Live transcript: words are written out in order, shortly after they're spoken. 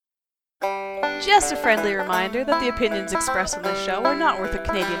Just a friendly reminder that the opinions expressed on this show are not worth a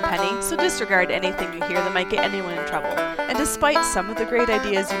Canadian penny, so disregard anything you hear that might get anyone in trouble. And despite some of the great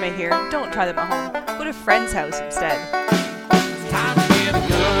ideas you may hear, don't try them at home. Go to a friend's house instead. It's time to get a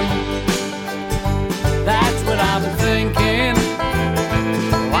gun. That's what I've been thinking.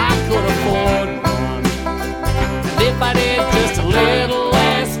 Well, I could afford one. And if I did just a little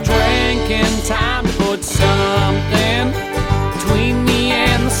less drinking, time to put something between me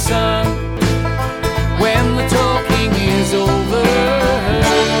and the sun. When the talking is over,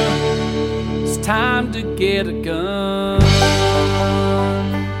 it's time to get a gun.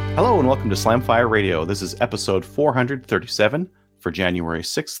 Hello and welcome to Slamfire Radio. This is episode 437 for January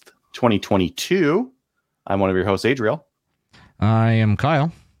 6th, 2022. I'm one of your hosts, Adriel. I am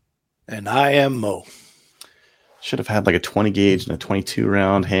Kyle. And I am Mo. Should have had like a 20 gauge and a 22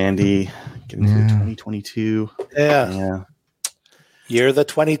 round handy. Getting through 2022. Yeah. You're the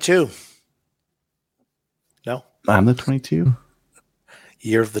 22. No? I'm the 22.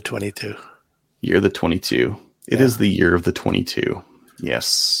 Year of the 22. Year of the 22. It is the year of the 22.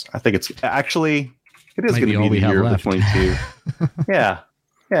 Yes. I think it's actually, it is going to be the year of the 22. Yeah.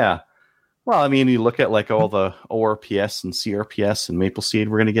 Well, I mean, you look at like all the ORPS and CRPS and Maple Seed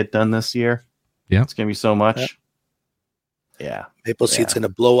we're going to get done this year. Yeah. It's going to be so much. Yeah. Maple Seed's going to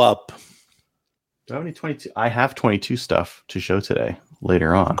blow up. Do I have any 22? I have 22 stuff to show today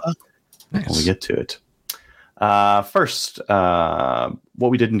later on when we get to it. First,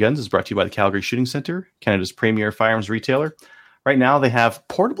 What We Did in Guns is brought to you by the Calgary Shooting Center, Canada's premier firearms retailer. Right now, they have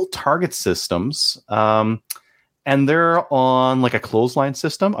portable target systems, and they're on like a clothesline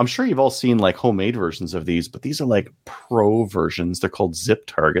system. I'm sure you've all seen like homemade versions of these, but these are like pro versions. They're called zip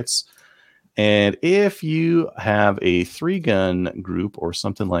targets. And if you have a 3-gun group or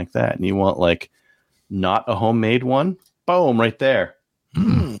something like that, and you want like not a homemade one, boom, right there.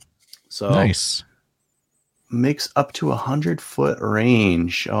 So nice. Makes up to 100-foot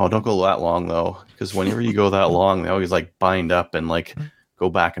range. Oh, don't go that long though, because whenever you go that long, they always like bind up and like go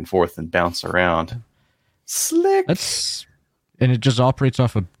back and forth and bounce around. Slick. And it just operates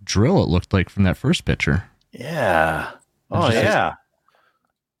off a drill. It looked like from that first picture. Yeah. Oh yeah.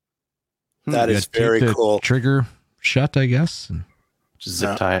 That is very cool. Trigger shut, I guess. And just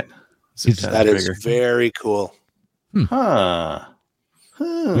zip tie it. That is very cool. Wheels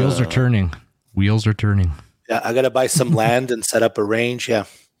are turning. Yeah, I got to buy some land and set up a range. Yeah.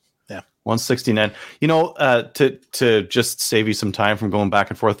 169. You know, to just save you some time from going back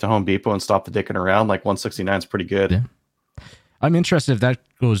and forth to Home Depot and stop the dicking around, like 169 is pretty good. Yeah. I'm interested if that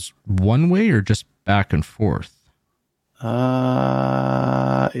goes one way or just back and forth.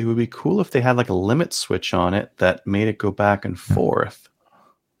 It would be cool if they had like a limit switch on it that made it go back and forth.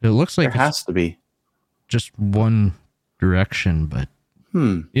 It looks like there has to be just one direction, but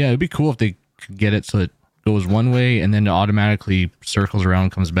yeah, it'd be cool if they could get it so it goes one way and then it automatically circles around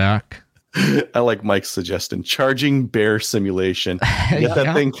and comes back. I like Mike's suggestion. Charging bear simulation. Get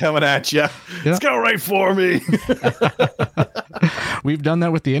that thing coming at you. Let's go right for me. We've done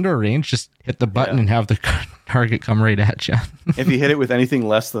that with the indoor range. Just hit the button and have the target come right at you. If you hit it with anything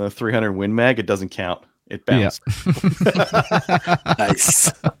less than a 300 Win Mag, it doesn't count. It bounced. Yeah. Nice.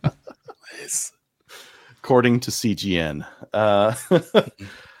 According to CGN. Mo,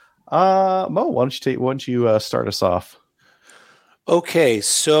 why don't you start us off? Okay,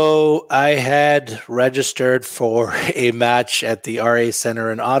 so I had registered for a match at the RA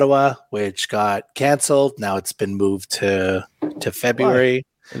Center in Ottawa, which got canceled. Now it's been moved to February.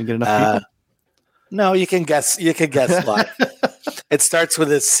 Didn't get enough people? No, you can guess why. It starts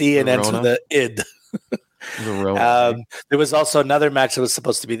with a C and ends with an id. There was also another match that was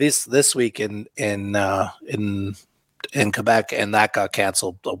supposed to be this week in Quebec, and that got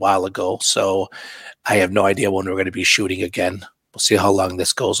canceled a while ago. So I have no idea when we're going to be shooting again. We'll see how long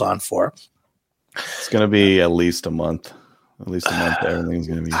this goes on for. It's going to be at least a month. Everything's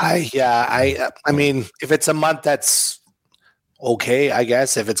going to be. I mean, if it's a month, that's okay, I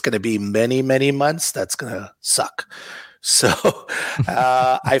guess. If it's going to be many, many months, that's going to suck. So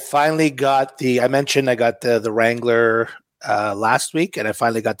I finally got I mentioned I got the Wrangler last week, and I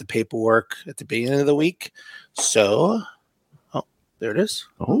finally got the paperwork at the beginning of the week. So, there it is.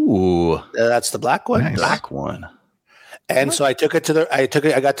 Oh, that's the black one. Nice. Black one. And so I got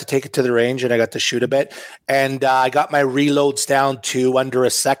to take it to the range, and I got to shoot a bit, and I got my reloads down to under a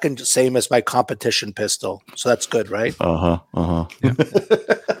second, same as my competition pistol. So that's good, right? Yeah.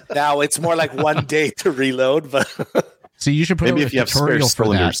 Now it's more like 1 day to reload, but so you should put maybe a if you have tutorial spare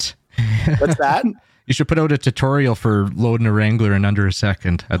for cylinders. that. What's that? You should put out a tutorial for loading a Wrangler in under a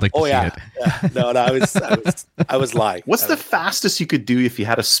second. I'd like to see it. Yeah. No, I was lying. What's the fastest you could do if you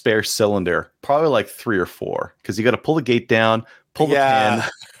had a spare cylinder? Probably like 3 or 4, because you got to pull the gate down, pull the pin,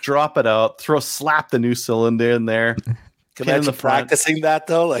 drop it out, slap the new cylinder in there. Can I imagine practicing that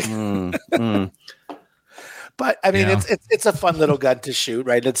though? Like, but I mean, it's a fun little gun to shoot,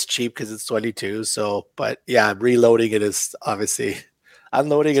 right? It's cheap because it's 22. So, but yeah, reloading it is obviously.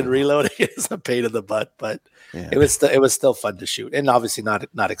 Unloading and reloading is a pain in the butt, but it was still fun to shoot, and obviously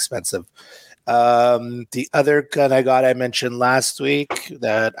not expensive. The other gun I mentioned last week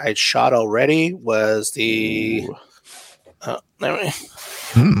that I shot already was the nice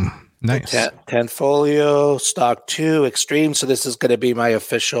Tanfoglio Stock 2 Extreme. So this is going to be my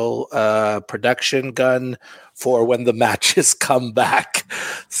official production gun for when the matches come back.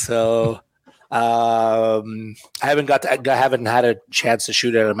 So. I haven't had a chance to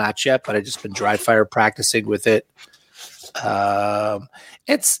shoot at a match yet, but I've just been dry fire practicing with it.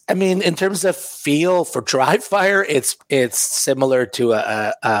 In terms of feel for dry fire, it's similar to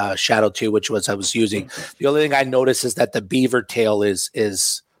a Shadow 2, which I was using. The only thing I noticed is that the beaver tail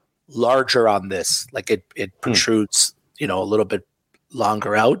is larger on this. Like it protrudes, a little bit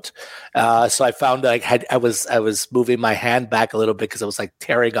longer out. So I found I was moving my hand back a little bit because I was like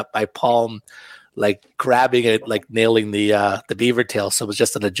tearing up my palm, like grabbing it, like nailing the beaver tail. So it was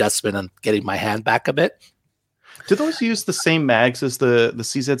just an adjustment on getting my hand back a bit. Do those use the same mags as the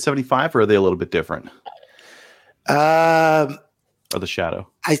CZ75, or are they a little bit different? Or the Shadow?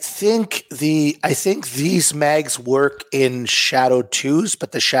 I think these mags work in Shadow 2s,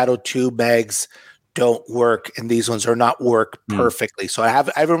 but the Shadow 2 mags don't work, and these ones are not work perfectly. So I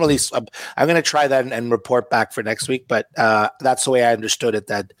haven't really. I'm going to try that and report back for next week. But that's the way I understood it.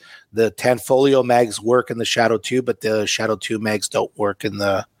 That the Tanfoglio mags work in the Shadow 2, but the Shadow 2 mags don't work in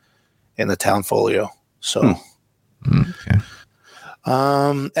the Tanfoglio. So, okay.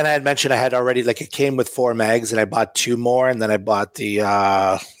 And I had mentioned I had already it came with 4 mags, and I bought 2 more, and then I bought the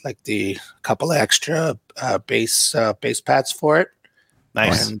the couple of extra base pads for it.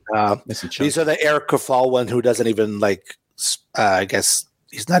 Nice. And these are the Eric Kafal one, who doesn't even I guess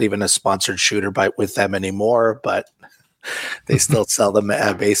he's not even a sponsored shooter with them anymore, but they still sell them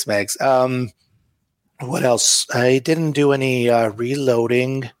base mags. What else? I didn't do any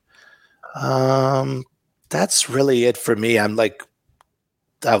reloading. That's really it for me. I'm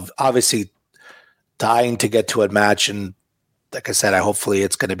obviously dying to get to a match, and like I said, hopefully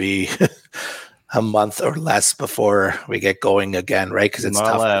it's going to be a month or less before we get going again, right? Because it's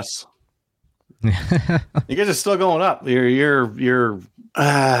tough. Less. You guys are still going up. Your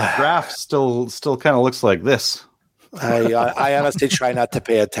graph still kind of looks like this. I honestly try not to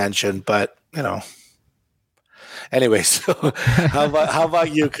pay attention, but Anyway, so how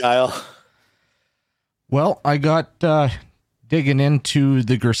about you, Kyle? Well, I got digging into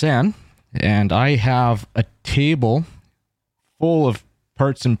the Girsan, and I have a table full of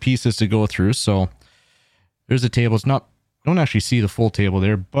parts and pieces to go through. So there's a table. Don't actually see the full table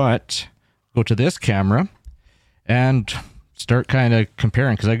there, but go to this camera and start kind of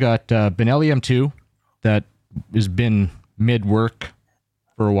comparing, because I got Benelli M2 that has been mid-work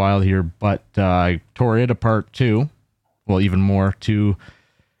for a while here, but I tore it apart too. Well, even more, to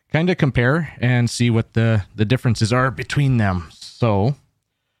kind of compare and see what the differences are between them. So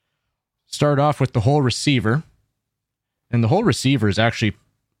start off with the whole receiver. And the whole receiver is actually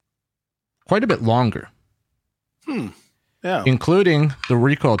quite a bit longer. Yeah. Including the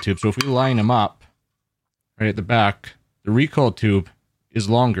recoil tube. So if we line them up right at the back, the recoil tube is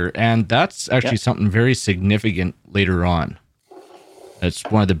longer. And that's actually something very significant later on. It's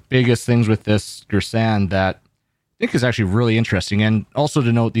one of the biggest things with this Girsan that I think is actually really interesting. And also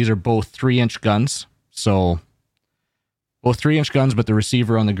to note, these are both 3-inch guns. So both 3-inch guns, but the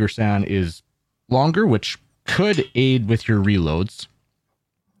receiver on the Girsan is longer, which could aid with your reloads.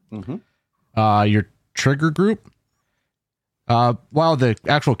 Your trigger group, while the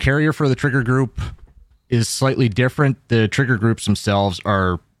actual carrier for the trigger group is slightly different, the trigger groups themselves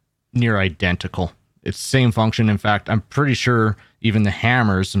are near identical. It's the same function. In fact, I'm pretty sure even the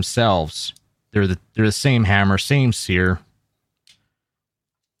hammers themselves, they're the same hammer, same sear.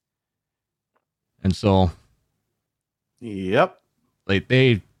 And so, yep,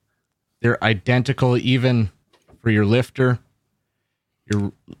 they're identical, even for your lifter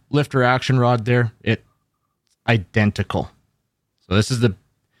action rod there. It's identical. So this is the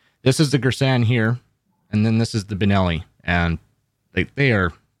Girsan here, and then this is the Benelli, and they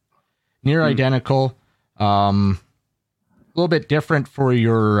are near identical. A little bit different for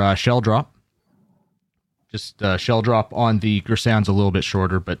your shell drop. Just shell drop on the Girsan's a little bit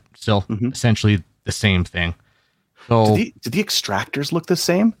shorter, but still essentially the same thing. So did the extractors look the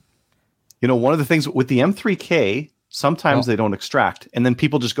same? You know, one of the things with the M3K, sometimes they don't extract, and then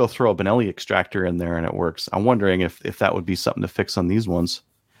people just go throw a Benelli extractor in there and it works. I'm wondering if that would be something to fix on these ones.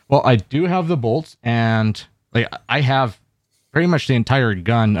 Well, I do have the bolts, and like I have pretty much the entire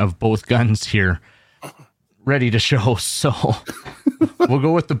gun of both guns here ready to show. So we'll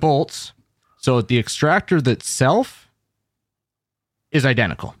go with the bolts. So the extractor itself is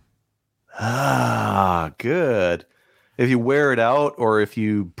identical. Ah, good. If you wear it out or if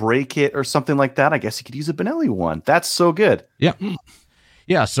you break it or something like that, I guess you could use a Benelli one. That's so good. Yeah.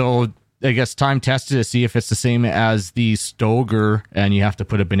 Yeah, so I guess time tested to see if it's the same as the Stoeger, and you have to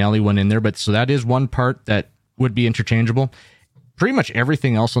put a Benelli one in there. But so that is one part that would be interchangeable. Pretty much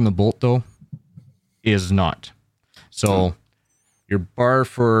everything else on the bolt, though, is not. So your bar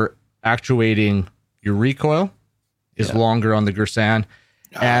for actuating your recoil is longer on the Girsan.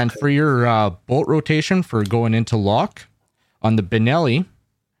 And for your bolt rotation for going into lock, on the Benelli,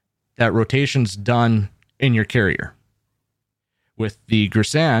 that rotation's done in your carrier. With the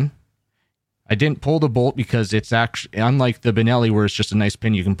Girsan, I didn't pull the bolt because it's actually, unlike the Benelli where it's just a nice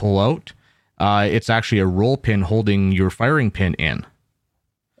pin you can pull out, it's actually a roll pin holding your firing pin in.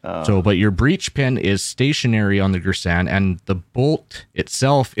 But your breech pin is stationary on the Girsan, and the bolt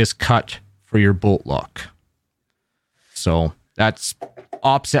itself is cut for your bolt lock. So that's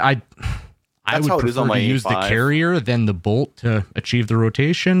opposite. I would prefer to use the carrier than the bolt to achieve the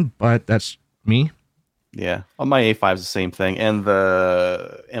rotation, but that's me. Yeah, on my A5 is the same thing, and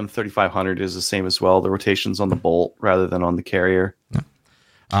the M3500 is the same as well. The rotation's on the bolt rather than on the carrier.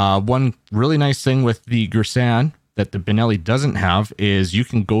 One really nice thing with the Girsan that the Benelli doesn't have is you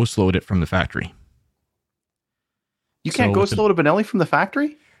can ghost load it from the factory. You can't ghost load a Benelli from the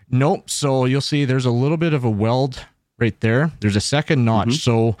factory? Nope. So you'll see there's a little bit of a weld right there. There's a second notch.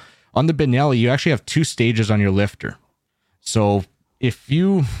 So on the Benelli, you actually have two stages on your lifter. So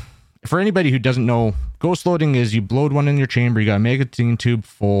for anybody who doesn't know, ghost loading is you load one in your chamber, you got a magazine tube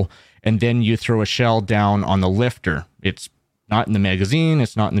full, and then you throw a shell down on the lifter. It's not in the magazine,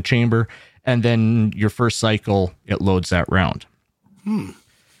 it's not in the chamber, and then your first cycle, it loads that round.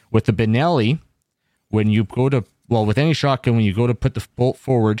 With the Benelli, when you go to, with any shotgun, when you go to put the bolt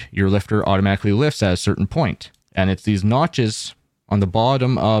forward, your lifter automatically lifts at a certain point. And it's these notches on the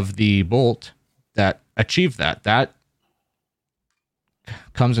bottom of the bolt that achieve that. That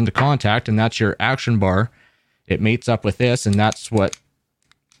comes into contact, and that's your action bar. It mates up with this, and that's what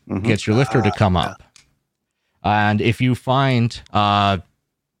gets your lifter to come up. And if you find, the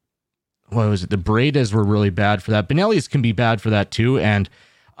Bredas were really bad for that. Benellis can be bad for that too. And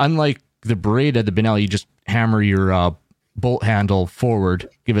unlike the Breda, the Benelli, you just hammer your bolt handle forward,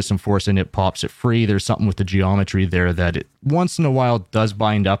 give it some force, and it pops it free. There's something with the geometry there that it once in a while does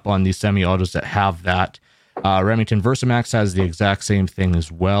bind up on these semi-autos that have that. Remington Versamax has the exact same thing as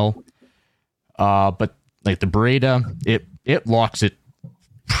well. But like the Breda, it locks it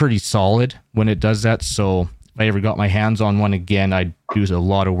pretty solid when it does that. So if I ever got my hands on one again, I'd do a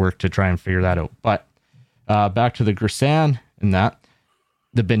lot of work to try and figure that out. But back to the Girsan and that,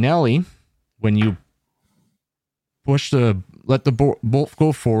 the Benelli, when you let the bolt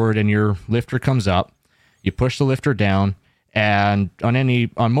go forward and your lifter comes up, you push the lifter down, and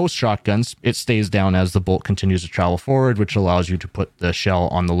on most shotguns, it stays down as the bolt continues to travel forward, which allows you to put the shell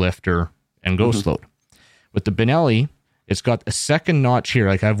on the lifter and ghost load. With the Benelli, it's got a second notch here.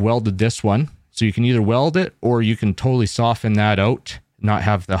 Like I've welded this one, so you can either weld it or you can totally soften that out, not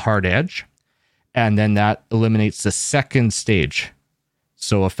have the hard edge, and then that eliminates the second stage.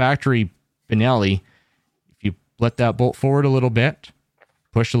 So a factory Benelli, if you let that bolt forward a little bit,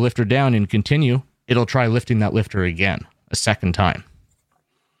 push the lifter down and continue, it'll try lifting that lifter again a second time.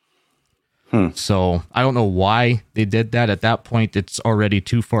 So I don't know why they did that. At that point, it's already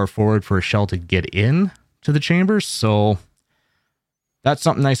too far forward for a shell to get in to the chambers. So that's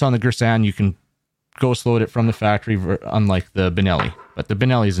something nice on the Girsan. You can ghost load it from the factory, unlike the Benelli. But the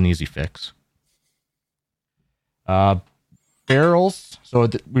Benelli is an easy fix. Barrels. So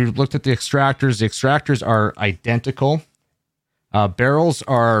we looked at the extractors. The extractors are identical. Barrels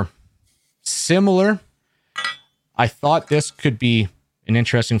are similar. I thought this could be an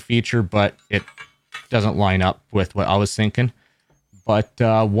interesting feature, but it doesn't line up with what I was thinking. But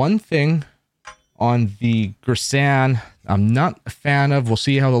one thing on the Girsan I'm not a fan of, we'll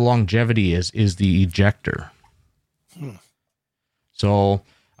see how the longevity is the ejector. So,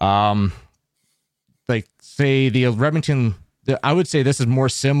 like, say the Remington, I would say this is more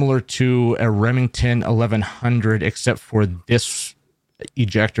similar to a Remington 1100, except for this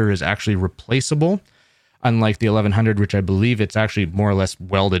ejector is actually replaceable. unlike the 1100, which I believe it's actually more or less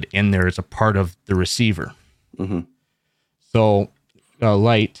welded in there as a part of the receiver. Mm-hmm. So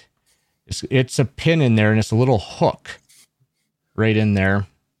light, it's a pin in there, and it's a little hook right in there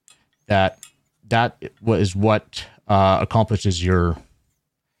that is what accomplishes your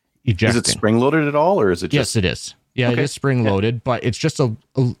ejecting. Is it spring loaded at all, or is it just? Yes, it is. Yeah, Okay. it is spring loaded, but it's just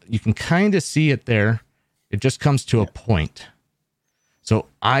you can kind of see it there. It just comes to a point. So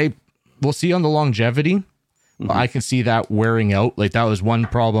we'll see on the longevity, but I can see that wearing out. Like that was one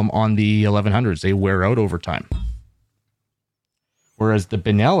problem on the 1100s. They wear out over time. Whereas the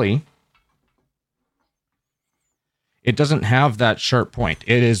Benelli, it doesn't have that sharp point.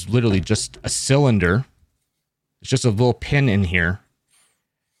 It is literally just a cylinder. It's just a little pin in here.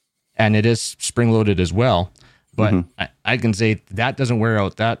 And it is spring loaded as well. But I can say that doesn't wear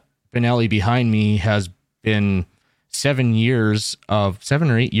out. That Benelli behind me has been 7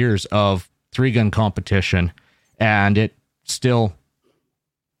 or 8 years of 3-gun competition, and it still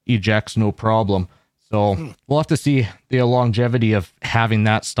ejects no problem. So we'll have to see the longevity of having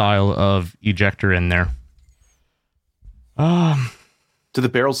that style of ejector in there. Do the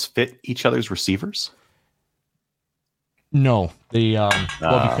barrels fit each other's receivers? No,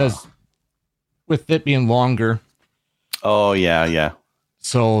 because with it being longer. Oh yeah.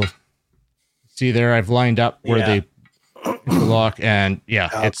 So see there, I've lined up where they interlock, and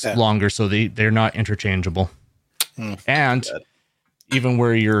it's longer, so they're not interchangeable. And even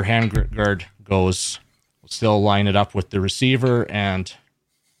where your hand guard goes, we'll still line it up with the receiver, and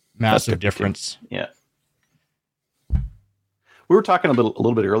massive difference. Yeah. We were talking a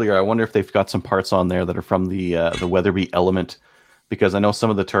little bit earlier. I wonder if they've got some parts on there that are from the Weatherby Element, because I know some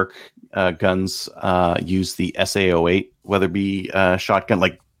of the Turk guns use the SA08 Weatherby shotgun,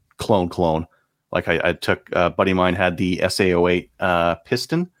 like clone. Like I took a buddy of mine had the SA08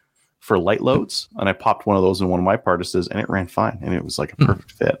 piston for light loads, and I popped one of those in one of my partises, and it ran fine, and it was like a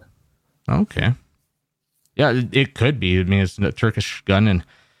perfect fit. Okay. Yeah, it could be. I mean, it's a Turkish gun, and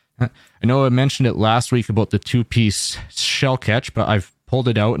I know I mentioned it last week about the 2-piece shell catch, but I've pulled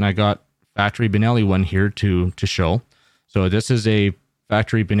it out, and I got factory Benelli one here to show. So this is a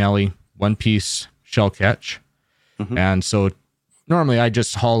factory Benelli 1-piece shell catch. And so normally I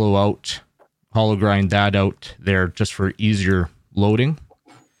just hollow grind that out there just for easier loading.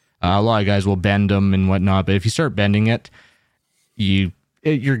 A lot of guys will bend them and whatnot, but if you start bending it,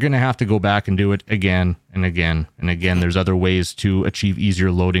 you're going to have to go back and do it again and again and again. There's other ways to achieve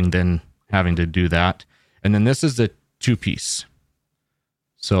easier loading than having to do that. And then this is the 2-piece.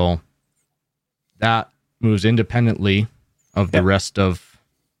 So that moves independently of the rest of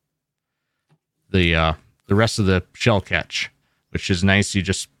the rest of the shell catch, which is nice. You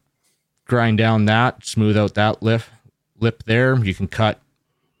just grind down that, smooth out that lip there. You can cut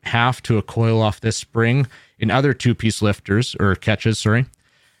half to a coil off this spring in other 2-piece lifters or catches,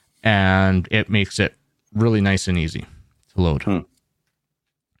 and it makes it really nice and easy to load. I think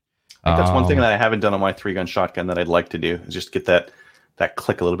that's one thing that I haven't done on my 3-gun shotgun that I'd like to do, is just get that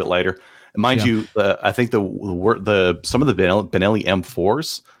click a little bit lighter. And mind you, I think some of the Benelli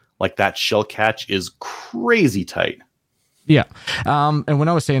M4s, like that shell catch is crazy tight. Yeah. And when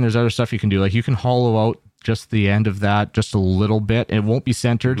I was saying there's other stuff you can do, like you can hollow out just the end of that just a little bit. It won't be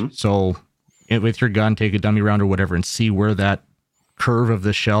centered. So with your gun, take a dummy round or whatever and see where that curve of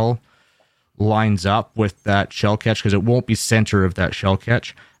the shell lines up with that shell catch, because it won't be center of that shell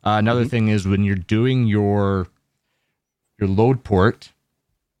catch. Another thing is when you're doing your load port,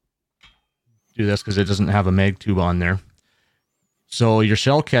 do this because it doesn't have a mag tube on there. So your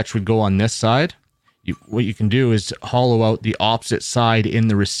shell catch would go on this side. What you can do is hollow out the opposite side in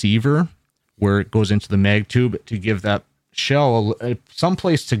the receiver where it goes into the mag tube to give that shell some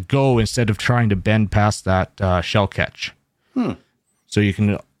place to go instead of trying to bend past that shell catch. So you can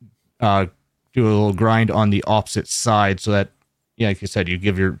do a little grind on the opposite side so that, like you said, you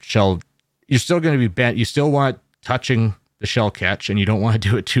give your shell, you're still going to be bent. You still want it touching the shell catch, and you don't want to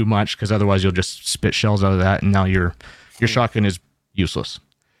do it too much because otherwise you'll just spit shells out of that, and now your shotgun is useless.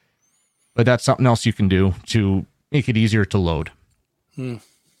 But that's something else you can do to make it easier to load.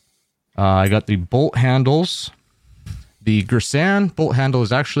 I got the bolt handles. The Gersan bolt handle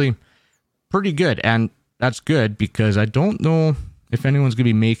is actually pretty good, and that's good because I don't know if anyone's going to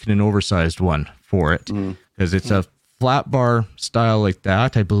be making an oversized one for it, because it's a flat bar style like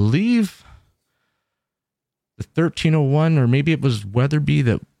that. I believe the 1301, or maybe it was Weatherby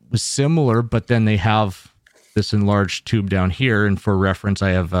that was similar, but then they have this enlarged tube down here. And for reference, I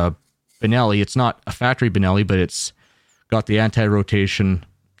have a Benelli. It's not a factory Benelli, but it's got the anti-rotation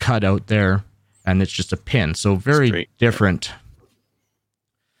cut out there, and it's just a pin. So very different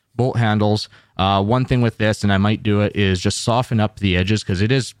bolt handles. One thing with this, and I might do it, is just soften up the edges because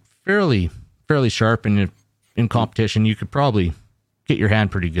it is fairly sharp, and in competition you could probably get your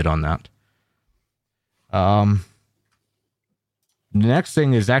hand pretty good on that. The next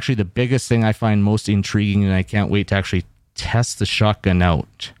thing is actually the biggest thing I find most intriguing, and I can't wait to actually test the shotgun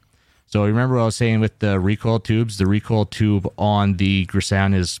out. So remember what I was saying with the recoil tubes? The recoil tube on the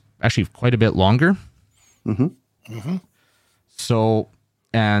Grisan is actually quite a bit longer. So,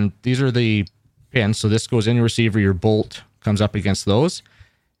 and these are the pins. So this goes in your receiver, your bolt comes up against those.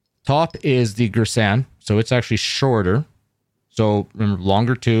 Top is the Grisan, so it's actually shorter. So remember,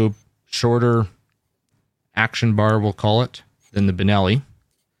 longer tube, shorter action bar, we'll call it, than the Benelli.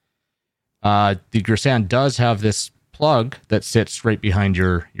 The Grisan does have this plug that sits right behind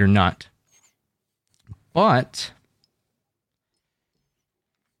your nut. But,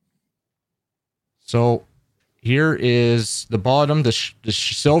 so here is the bottom, the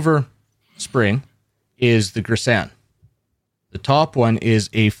silver spring is the Grisan. The top one is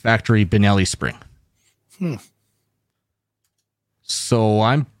a factory Benelli spring. So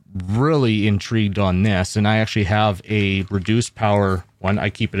I'm really intrigued on this, and I actually have a reduced power one. I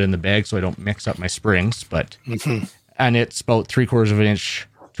keep it in the bag so I don't mix up my springs, but and it's about 3/4 of an inch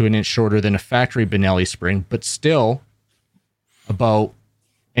to an inch shorter than a factory Benelli spring, but still about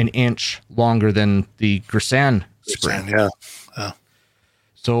an inch longer than the Grisan spring. Yeah.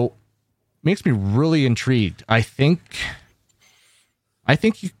 So makes me really intrigued. I think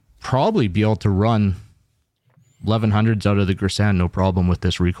you probably be able to run 1100s out of the Grisan no problem with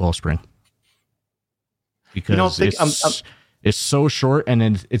this recoil spring, because it's so short,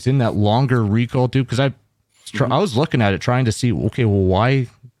 and it's in that longer recoil tube. Because I was looking at it trying to see, okay, well,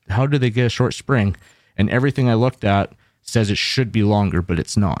 how do they get a short spring? And everything I looked at says it should be longer, but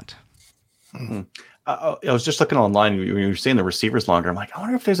it's not. I was just looking online when you were saying the receiver's longer. I'm like, I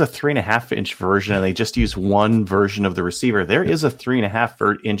wonder if there's a 3.5-inch version and they just use one version of the receiver. There is a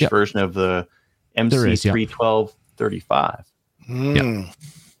 3.5-inch version of the MC312 35.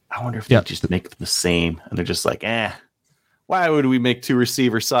 I wonder if they just make them the same, and they're just like, why would we make two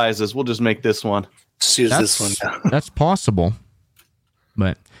receiver sizes? We'll just make this one. Just use this one. That's possible.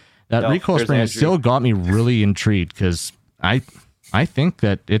 But that recoil spring has still got me really intrigued, because I think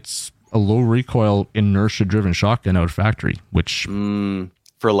that it's a low recoil inertia driven shotgun out of factory, which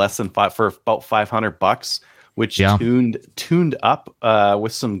for less than about $500, which tuned up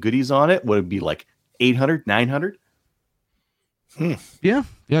with some goodies on it would be like 800, 900. Yeah,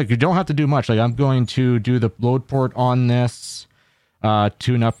 you don't have to do much. Like, I'm going to do the load port on this,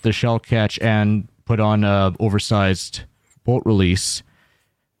 tune up the shell catch, and put on a oversized bolt release.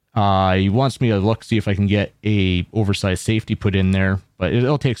 He wants me to see if I can get a oversized safety put in there, but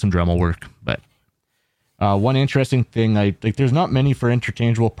it'll take some Dremel work. But one interesting thing, there's not many for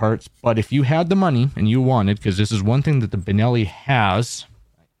interchangeable parts, but if you had the money and you wanted, because this is one thing that the Benelli has.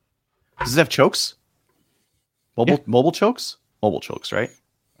 Does it have chokes? Mobile chokes? Mobile chokes, right?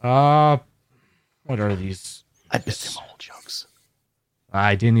 What are these? I bet they're mobile chokes.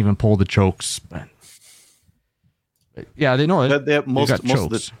 I didn't even pull the chokes, but yeah, they know it. They have most of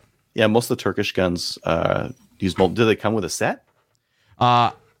the Turkish guns use mobile. Do they come with a set?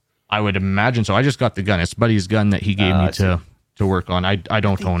 I would imagine so. I just got the gun. It's Buddy's gun that he gave me to work on. I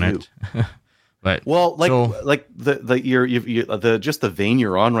don't own it. But just the vein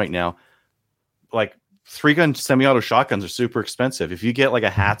you're on right now, like 3-gun semi-auto shotguns are super expensive. If you get like a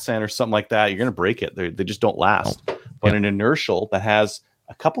Hatsan or something like that, you're going to break it. They just don't last. But an inertial that has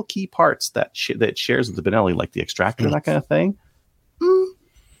a couple key parts that shares with the Benelli, like the extractor and that kind of thing.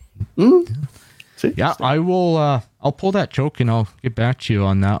 Yeah, I will. I'll pull that choke and I'll get back to you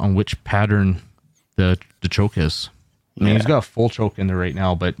on that, on which pattern the choke is. I mean, he's got a full choke in there right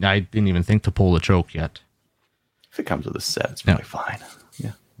now, but I didn't even think to pull the choke yet. If it comes with a set, it's probably fine.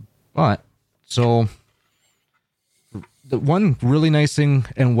 Yeah. But so the one really nice thing,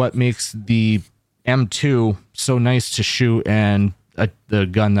 and what makes the M2 so nice to shoot, and the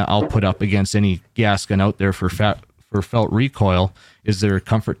gun that I'll put up against any gas gun out there for felt recoil, is their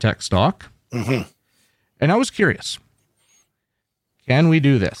Comfort Tech stock. And I was curious, can we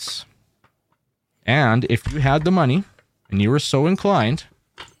do this? And if you had the money and you were so inclined,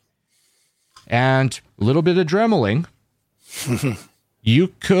 and a little bit of dremeling, you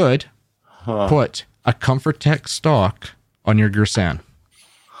could put a Comfort Tech stock on your Grisan.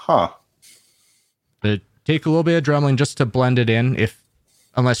 Take a little bit of dremeling just to blend it in,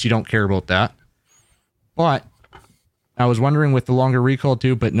 unless you don't care about that. But I was wondering with the longer recoil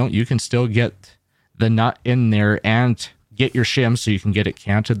too, but no, you can still get the nut in there and get your shim so you can get it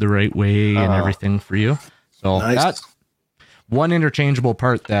canted the right way and everything for you. So nice. one interchangeable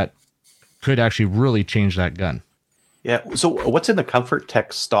part that could actually really change that gun. Yeah. So what's in the Comfort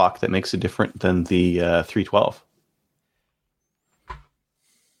Tech stock that makes it different than the 312?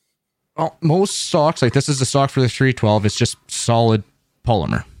 Well, most stocks, like this is the stock for the 312, it's just solid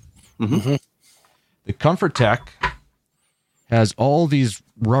polymer. Mm-hmm. The Comfort Tech has all these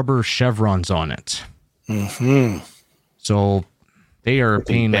rubber chevrons on it. Mm-hmm. So they are a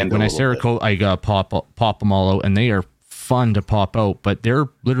pain. Like when I Cerakote, I got pop them all out, and they are fun to pop out, but they're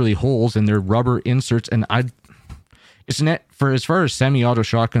literally holes and they're rubber inserts. And for as far as semi-auto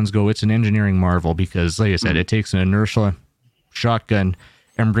shotguns go, it's an engineering marvel because, like I said, it takes an inertial shotgun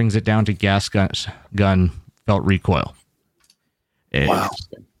and brings it down to gas gun felt recoil. Wow.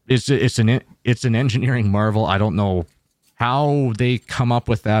 It's an engineering marvel. I don't know how they come up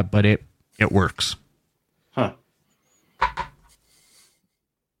with that, but it works. Huh.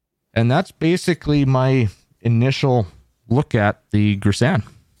 And that's basically my initial look at the Grissan.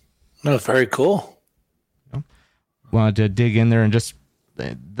 No, very cool. Wanted to dig in there and just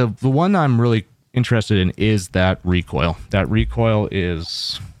the one I'm really interested in is that recoil. That recoil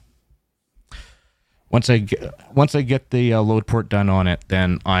is once I get the load port done on it,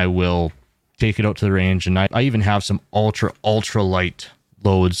 then I will take it out to the range, and I even have some ultra light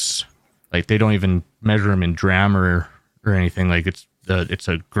loads. Like they don't even measure them in dram or anything. Like it's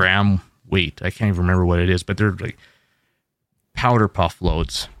a gram weight. I can't even remember what it is, but they're like powder puff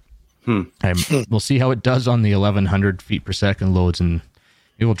loads. We'll see how it does on the 1100 feet per second loads, and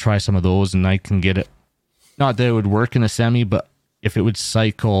we will try some of those, and I can get it. Not that it would work in a semi, but if it would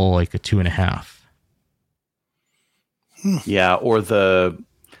cycle like a 2.5. Yeah, or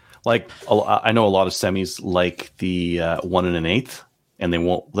I know a lot of semis like the 1 1/8, and they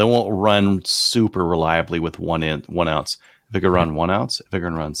won't run super reliably with 1 ounce. If it could run 1 ounce, if it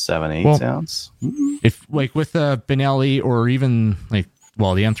can run 7/8 ounce. If like with a Benelli or even like,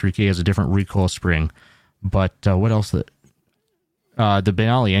 well, the M3K has a different recoil spring, but what else? The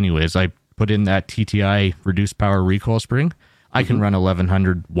Benelli, anyways, I put in that TTI reduced power recoil spring. I can run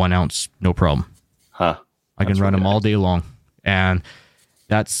 1100 1 ounce, no problem. Huh. I can run them all day long, and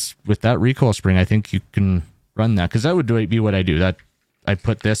that's with that recoil spring. I think you can run that because that would be what I do. That I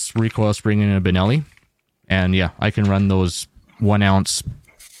put this recoil spring in a Benelli, and yeah, I can run those 1 ounce,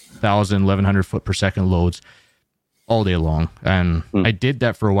 1,100 foot per second loads all day long. And I did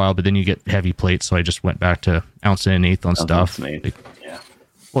that for a while, but then you get heavy plates, so I just went back to 1 1/8 on stuff. Yeah.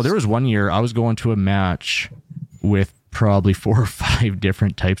 Well, there was one year I was going to a match with probably 4 or 5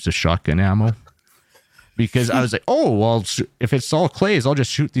 different types of shotgun ammo. Because I was like, oh, well, if it's all clays, I'll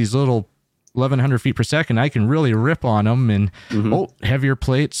just shoot these little 1,100 feet per second. I can really rip on them. And, heavier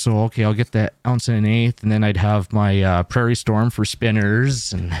plates. So, okay, I'll get that 1 1/8. And then I'd have my Prairie Storm for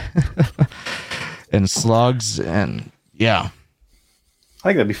spinners and and slugs. And, yeah. I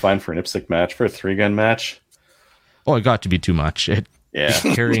think that'd be fine for an IPSC match, for a 3-gun match. Oh, it got to be too much.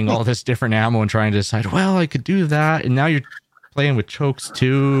 Carrying all this different ammo and trying to decide, well, I could do that. And now you're playing with chokes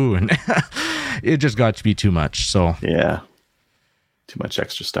too. And it just got to be too much. So yeah, too much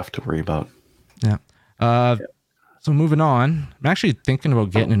extra stuff to worry about. Yeah. So moving on, I'm actually thinking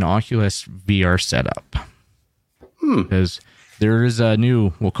about getting an Oculus VR setup because there is a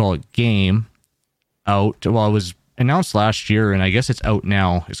new, we'll call it game out. Well, it was announced last year, and I guess it's out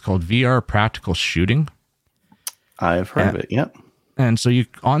now. It's called VR Practical Shooting. I've heard of it. Yep. And so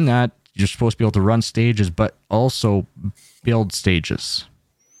on that, you're supposed to be able to run stages, but also build stages.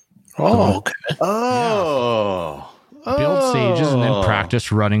 Oh, okay. Build stages and then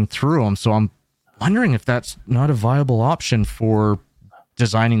practice running through them. So I'm wondering if that's not a viable option for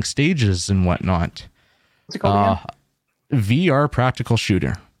designing stages and whatnot. What's it called again? VR Practical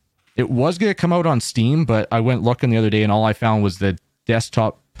Shooter. It was going to come out on Steam, but I went looking the other day and all I found was the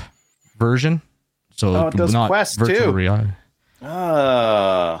desktop version. So it does not Quest virtual too. reality.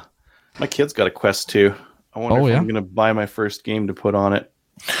 My kid's got a Quest 2. I wonder if I'm going to buy my first game to put on it.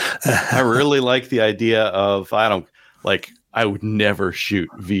 I really like the idea of, I would never shoot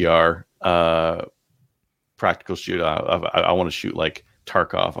VR practical shoot. I want to shoot like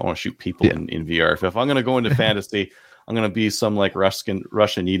Tarkov. I want to shoot people in VR. If I'm going to go into fantasy, I'm going to be some like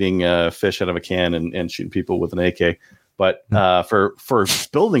Russian eating fish out of a can and shooting people with an AK. But for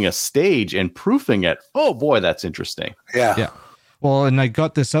building a stage and proofing it, oh boy, that's interesting. Yeah. Well, and I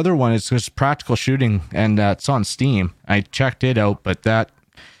got this other one. It's just practical shooting, and it's on Steam. I checked it out, but that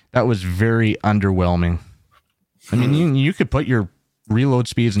was very underwhelming. I mean, you could put your reload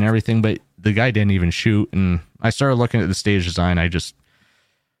speeds and everything, but the guy didn't even shoot. And I started looking at the stage design.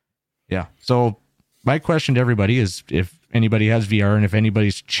 So my question to everybody is if anybody has VR and if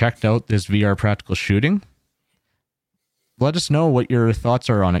anybody's checked out this VR practical shooting, let us know what your thoughts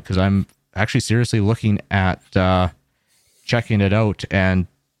are on it, because I'm actually seriously looking at checking it out and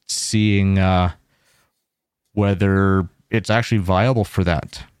seeing whether it's actually viable for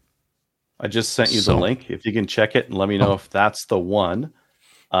that. I just sent you the link. If you can check it and let me know if that's the one.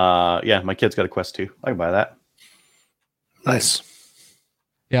 Yeah, my kid's got a Quest 2. I can buy that. Nice.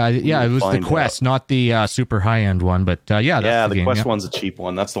 Yeah, it was the Quest, not the super high-end one, but that's the Quest one's a cheap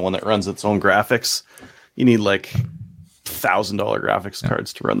one. That's the one that runs its own graphics. You need like $1,000 graphics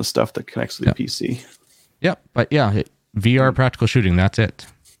cards to run the stuff that connects to the PC. Yep, but VR practical shooting, that's it.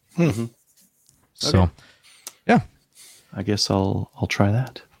 Mm-hmm. So, okay. Yeah. I guess I'll try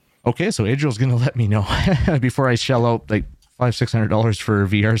that. Okay, so Adriel's going to let me know before I shell out like $500-$600 for a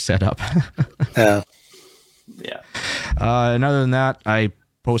VR setup. Yeah. And other than that, I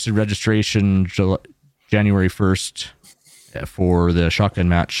posted registration January 1st for the shotgun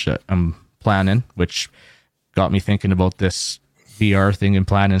match that I'm planning, which got me thinking about this VR thing and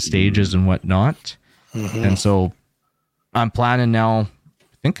planning stages and whatnot. Mm-hmm. And so I'm planning now.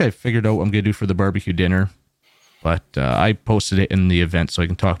 I think I figured out what I'm going to do for the barbecue dinner, but I posted it in the event so I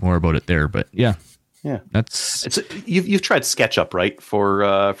can talk more about it there. But yeah, you've tried SketchUp, right?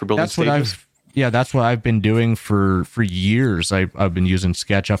 For building stages? That's what I've been doing for years. I've been using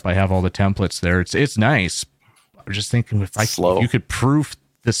SketchUp. I have all the templates there. It's nice. I was just thinking if you could proof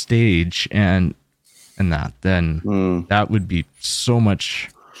the stage and that, then that would be so much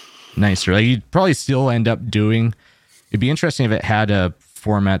nicer. Like you'd probably still end up doing. It'd be interesting if it had a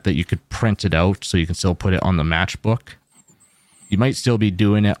format that you could print it out so you can still put it on the matchbook. You might still be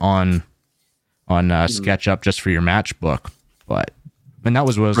doing it on SketchUp just for your matchbook, and that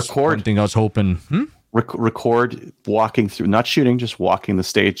was one thing I was hoping. Record walking through, not shooting, just walking the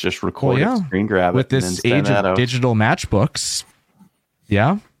stage. Just record it, screen grab with it. With this age of digital matchbooks,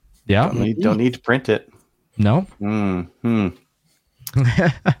 yeah. Don't need to print it. No. I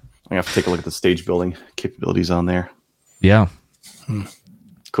have to take a look at the stage building capabilities on there. Yeah.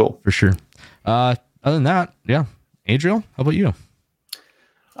 Cool. For sure. Other than that, yeah. Adriel, how about you?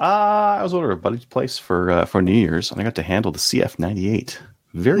 I was over at a buddy's place for New Year's, and I got to handle the CF98.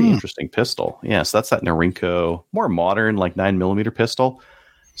 Very interesting pistol. Yeah, so that's that Norinco, more modern, like 9mm pistol.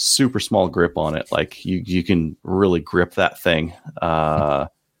 Super small grip on it. Like you can really grip that thing.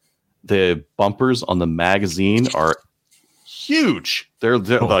 The bumpers on the magazine are huge. They're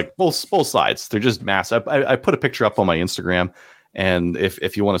like both sides. They're just massive. I put a picture up on my Instagram, and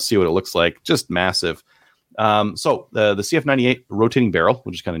if you want to see what it looks like, just massive. So the CF98 rotating barrel,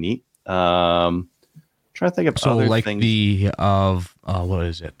 which is kind of neat. Trying to think of other like things. What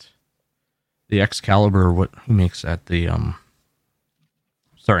is it? The Excalibur. Who makes that?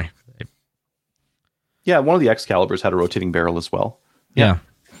 Sorry. Yeah, one of the Excaliburs had a rotating barrel as well. Yeah.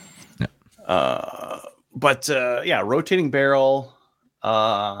 Rotating barrel.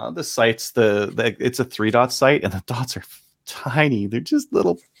 The sights, it's a 3-dot sight, and the dots are tiny. They're just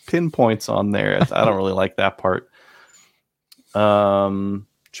little pinpoints on there. I don't really like that part.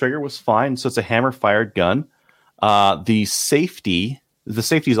 Trigger was fine. So it's a hammer fired gun. The safety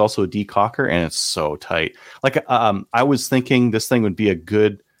is also a decocker, and it's so tight. Like I was thinking this thing would be a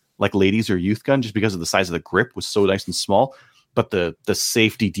good like ladies or youth gun just because of the size of the grip was so nice and small. But the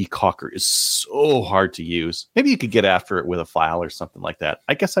safety decocker is so hard to use. Maybe you could get after it with a file or something like that.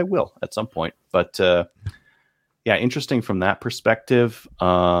 I guess I will at some point. But interesting from that perspective.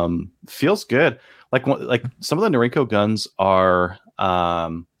 Feels good. Like some of the Norinco guns are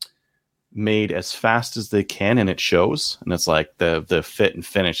made as fast as they can, and it shows. And it's like the fit and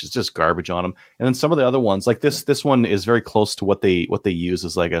finish is just garbage on them. And then some of the other ones, like this one, is very close to what they use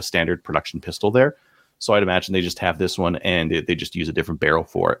as like a standard production pistol there. So I'd imagine they just have this one, and they just use a different barrel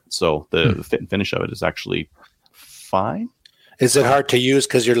for it. So the fit and finish of it is actually fine. Is it hard to use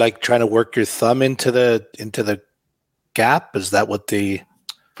because you're like trying to work your thumb into the gap? Is that what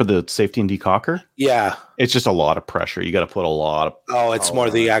for the safety and decocker? Yeah, it's just a lot of pressure. You got to put a lot of. Oh, it's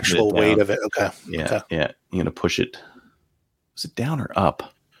more the actual weight of it. Okay. Yeah. You're gonna push it. Is it down or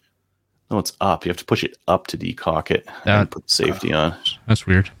up? No, it's up. You have to push it up to decock it and put the safety on. That's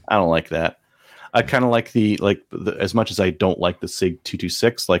weird. I don't like that. I kind of like the as much as I don't like the SIG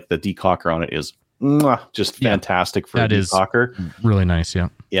 226, like the decocker on it is just fantastic for a decocker. Really nice, yeah.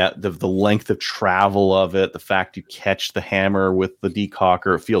 Yeah, the length of travel of it, the fact you catch the hammer with the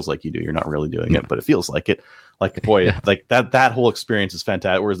decocker, it feels like you do. You're not really doing it, but it feels like it. Like boy, like that whole experience is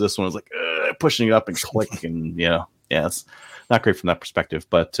fantastic. Whereas this one is like pushing up and clicking. It's not great from that perspective.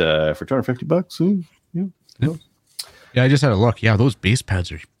 But for $250, I just had a look. Yeah, those base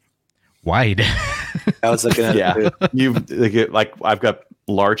pads are wide. I was looking at I've got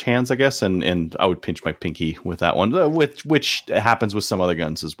large hands, I guess, and I would pinch my pinky with that one, which happens with some other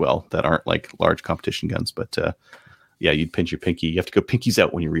guns as well that aren't like large competition guns. But yeah, you'd pinch your pinky. You have to go pinkies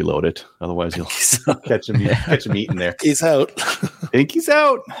out when you reload it, otherwise you'll catch them eating there. He's out. Pinkies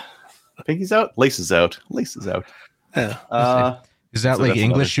out. Pinkies out. Laces out. Laces out. Yeah. Is that So like that's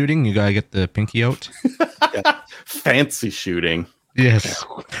English another- shooting? You gotta get the pinky out. Fancy shooting. Yes,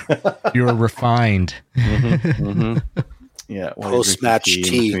 you're refined. Yeah. while you're Post-match drinking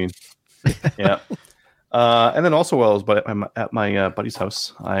in tea. between. Yeah. And then also, while I was at my buddy's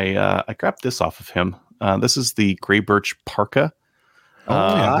house, I grabbed this off of him. This is the Grey Birch Parka.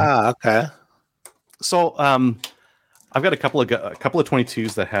 Okay. So I've got a couple of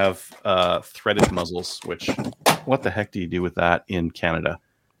 22s that have threaded muzzles. Which, what the heck do you do with that in Canada?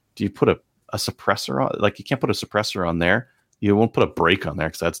 Do you put a suppressor on? Like, you can't put a suppressor on there. You won't put a brake on there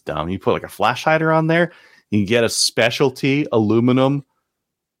because that's dumb. You put like a flash hider on there. You can get a specialty aluminum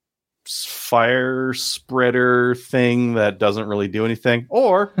fire spreader thing that doesn't really do anything,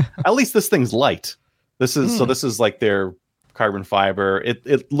 or at least this thing's light. This is like their carbon fiber.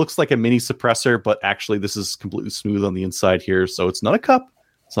 It looks like a mini suppressor, but actually this is completely smooth on the inside here, so it's not a cup.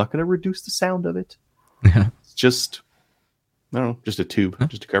 It's not going to reduce the sound of it. It's just, I don't know, just a tube,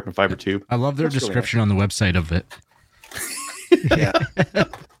 just a carbon fiber tube. I love their That's really description on the website of it. Yeah.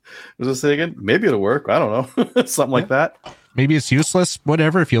 Was this thing again? Maybe it'll work. I don't know. Something like that. Maybe it's useless.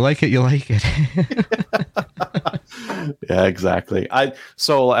 Whatever. If you like it, you like it. Yeah, exactly. I've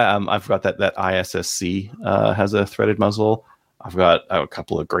got that ISSC has a threaded muzzle. I've got a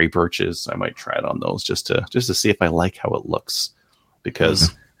couple of Grey Birches. I might try it on those just to see if I like how it looks,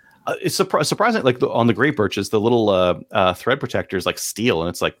 because it's surprising. Like on the Grey Birches, the little thread protector is like steel, and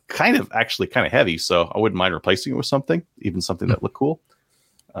it's like kind of heavy. So I wouldn't mind replacing it with something that looked cool.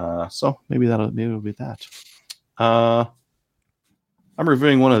 So maybe it'll be that. I'm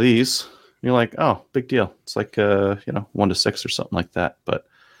reviewing one of these. You're like, oh, big deal. It's like 1 to 6 or something like that. But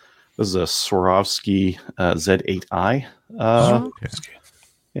this is a Swarovski Z8i.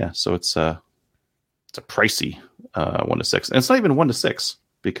 Yeah, so it's a pricey 1 to 6, and it's not even 1 to 6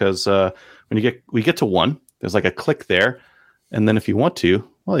 because when we get to 1, there's like a click there, and then if you want to,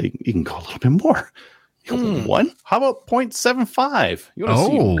 well, you can go a little bit more. 1? How about 0.75? You want to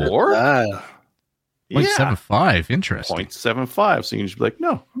see more? 0.75. Interesting. 0.75. So you can just be like,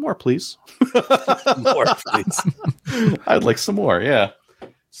 no, more, please. More, please. I'd like some more. Yeah.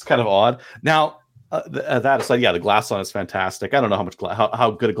 It's kind of odd. Now, that aside, yeah, the glass on is fantastic. I don't know how much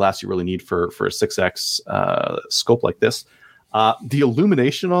how good a glass you really need for a 6X scope like this. The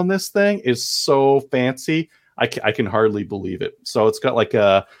illumination on this thing is so fancy. I can hardly believe it. So it's got like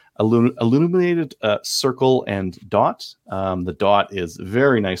a illuminated circle and dot. The dot is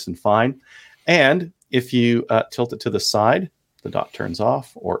very nice and fine. And if you tilt it to the side, the dot turns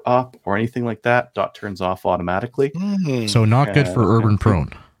off, or up, or anything like that. Dot turns off automatically. So not good for urban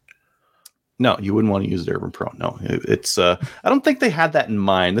prone. No, you wouldn't want to use it urban prone. No, it's. I don't think they had that in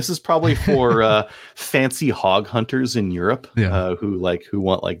mind. This is probably for fancy hog hunters in Europe, who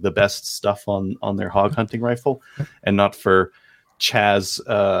want like the best stuff on their hog hunting rifle, and not for Chaz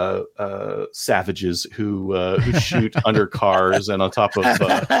savages who shoot under cars and on top of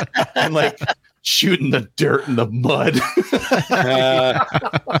and like shoot in the dirt and the mud.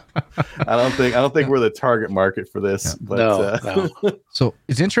 I don't think we're the target market for this. But, No. So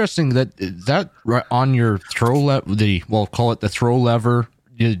it's interesting that right on your throw we'll call it the throw lever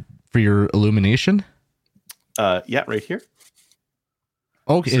for your illumination. Yeah, right here.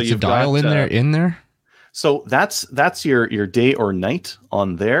 Okay, So it's a you've dial got, in there. So that's your day or night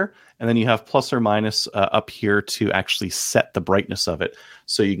on there, and then you have plus or minus up here to actually set the brightness of it.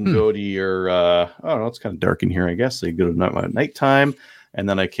 So you can go to your I don't know, it's kind of dark in here, I guess. So you go to nighttime, and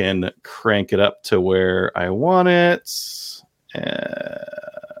then I can crank it up to where I want it,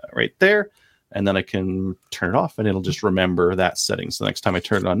 right there, and then I can turn it off, and it'll just remember that setting. So the next time I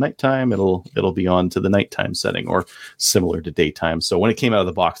turn it on nighttime, it'll be on to the nighttime setting, or similar to daytime. So when it came out of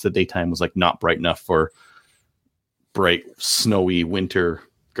the box, the daytime was like not bright enough for bright, snowy winter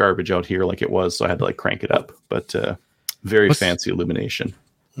garbage out here like it was. So I had to like crank it up, but very fancy illumination.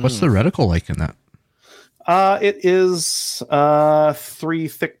 What's the reticle like in that? It is 3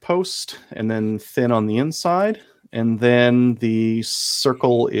 thick post and then thin on the inside. And then the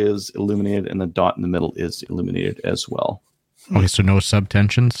circle is illuminated and the dot in the middle is illuminated as well. Okay, so no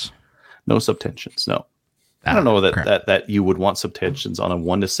subtensions? No subtensions, no. I don't know that you would want subtensions on a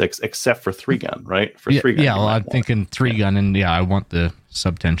 1 to 6 except for 3-gun, right? For 3-gun. Yeah, well, I'm thinking 3-gun, and I want the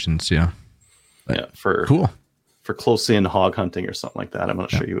subtensions, yeah. Yeah, for cool. For close in hog hunting or something like that. I'm not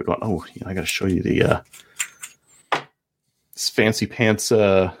sure you would want. Oh, I got to show you the fancy pants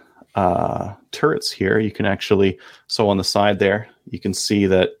turrets here. You can actually, so on the side there, you can see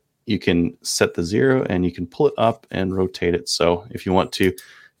that you can set the 0 and you can pull it up and rotate it. So if you want to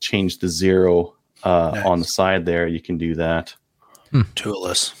change the 0 Nice. on the side there, you can do that.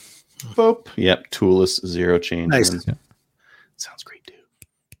 Toolless. Boop. Yep. Toolless 0 change. Nice. Sounds great, dude.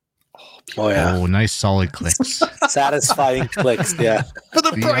 Oh yeah. Oh, nice solid clicks. Satisfying clicks. Yeah. For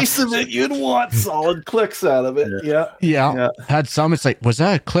the price of it, you'd want solid clicks out of it. Yeah. Yeah. Yeah. Had some, it's like, was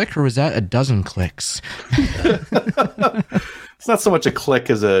that a click or was that a dozen clicks? It's not so much a click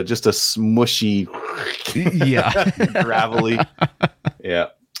as just a smushy, Yeah. gravelly. Yeah.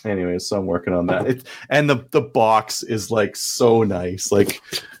 Anyway, so I'm working on that. And the box is like so nice. Like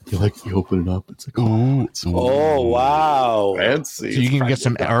you open it up, it's like Ooh. it's Oh wow. fancy. So you can get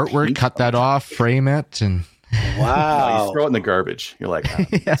some artwork, cut that off, frame it, and No, Wow. you throw it in the garbage. You're like,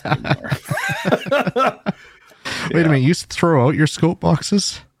 wait a minute, you used to throw out your scope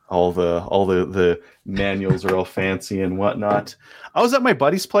boxes? all the manuals are all fancy and whatnot. I was at my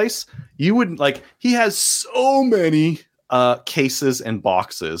buddy's place. You wouldn't like. He has so many cases and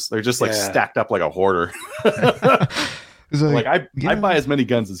boxes. They're just like Yeah. stacked up like a hoarder. It's Like I yeah. buy as many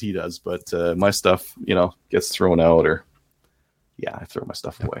guns as he does, but my stuff, gets thrown out or I throw my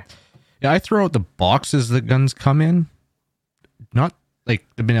stuff away. Yeah, I throw out the boxes that guns come in. Not like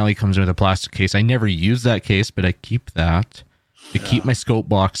the Benelli comes with a plastic case. I never use that case, but I keep that. I keep my scope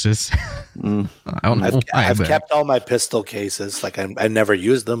boxes. I don't know. I've but- kept all my pistol cases. Like I never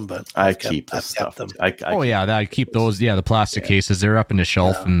used them, but I I've kept- keep this I've stuff. kept them. I Oh yeah, I keep those. Yeah, the plastic cases. They're up in the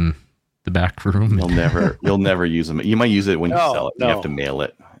shelf in the back room. You'll never use them. You might use it when you No, sell it. no. You have to mail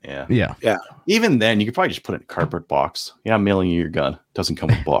it. Yeah. Yeah. Even then, you could probably just put it in a cardboard box. Yeah, I'm mailing you your gun. Doesn't come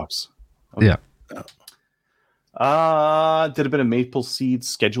with a box. Yeah. Did a bit of Maple Seed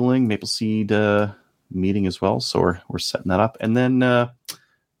scheduling, Maple Seed meeting as well. So we're setting that up. And then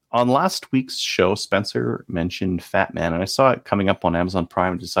on last week's show, Spencer mentioned Fat Man, and I saw it coming up on Amazon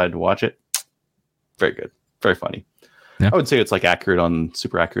Prime and decided to watch it. Very good. Very funny. Yeah. I would say it's like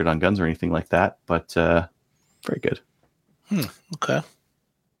super accurate on guns or anything like that, but very good. Okay.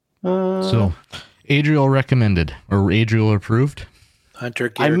 So, Adriel recommended or Adriel approved.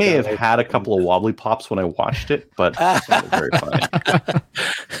 Hunter. I Gear may have Guide. had a couple of wobbly pops when I watched it, but it was very funny.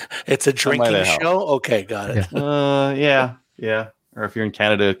 It's a might drinking have helped. show. Okay, got it. Yeah. Or if you're in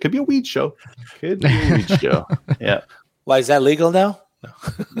Canada, it could be a weed show. Could be a weed show. Yeah. Why is that legal now?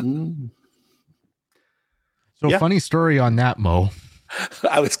 Mm. So, Yeah. funny story on that, Mo.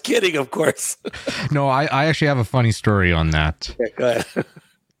 I was kidding, of course. No, I actually have a funny story on that. Yeah, go ahead.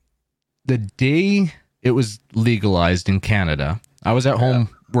 The day it was legalized in Canada, I was at home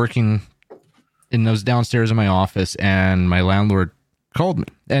working and I was downstairs in my office and my landlord called me.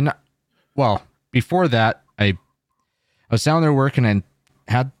 And well, before that, I was down there working and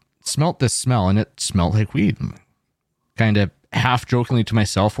had smelt this smell and it smelled like weed. Kind of half jokingly to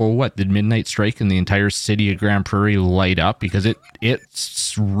myself, well, what did midnight strike and the entire city of Grand Prairie light up because it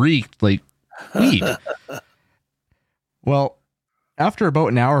reeked like weed. Well, after about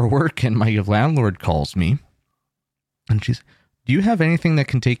an hour of work and my landlord calls me and she's, do you have anything that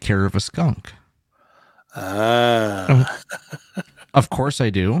can take care of a skunk? Of course I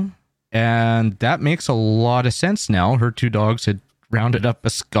do. And that makes a lot of sense now. Her two dogs had rounded up a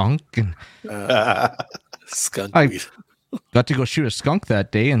skunk and Skunk I- weed. got to go shoot a skunk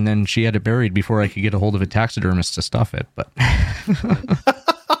that day, and then she had it buried before I could get a hold of a taxidermist to stuff it. But I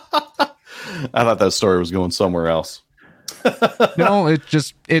thought that story was going somewhere else. no,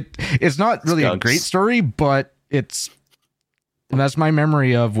 it's not really a Skunks. great story, but that's my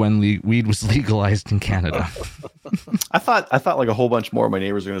memory of when weed was legalized in Canada. I thought like a whole bunch more of my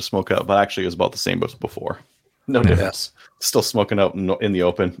neighbors were going to smoke out, but actually it was about the same as before. No difference. Still smoking out in the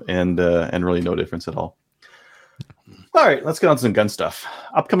open, and really no difference at all. All right, let's get on to some gun stuff.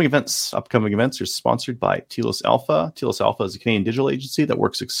 Upcoming events are sponsored by Telos Alpha. Telos Alpha is a Canadian digital agency that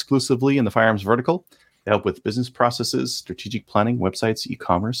works exclusively in the firearms vertical. They help with business processes, strategic planning, websites,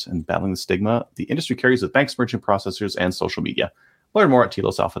 e-commerce, and battling the stigma the industry carries with banks, merchant processors, and social media. Learn more at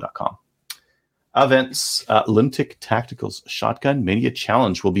telosalpha.com. Events, Limtic Tacticals Shotgun Mania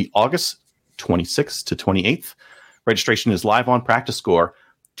Challenge will be August 26th to 28th. Registration is live on Practice Score.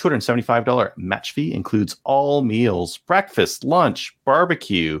 $275 match fee includes all meals, breakfast, lunch,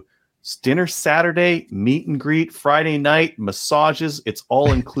 barbecue, dinner Saturday, meet and greet Friday night, massages. It's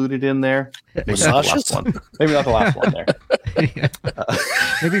all included in there. Maybe not the last one. Maybe not the last one there.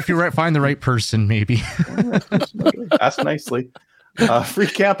 Maybe if you find the right person, maybe. Ask nicely. Free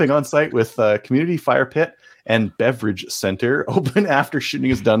camping on site with community fire pit and beverage center open after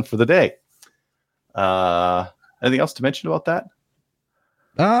shooting is done for the day. Anything else to mention about that?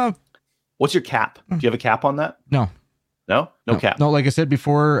 What's your cap? Do you have a cap on that? No. No cap. No, like I said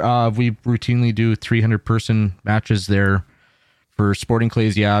before, we routinely do 300-person matches there for Sporting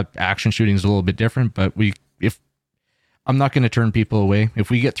Clays. Yeah, action shooting is a little bit different, but if I'm not going to turn people away. If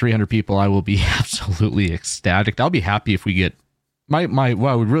we get 300 people, I will be absolutely ecstatic. I'll be happy if we get what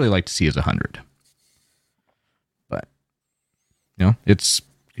I would really like to see is 100. But it's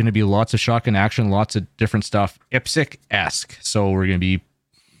going to be lots of shotgun action, lots of different stuff, IPSC-esque. So we're going to be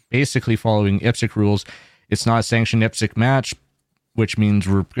basically following IPSC rules. It's not a sanctioned IPSC match, which means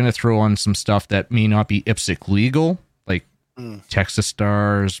we're going to throw on some stuff that may not be IPSC legal, like Texas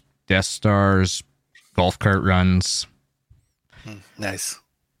Stars, Death Stars, golf cart runs. Nice.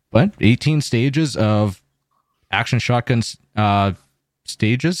 But 18 stages of action shotgun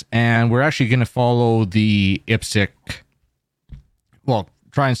stages, and we're actually going to follow the IPSC. Well,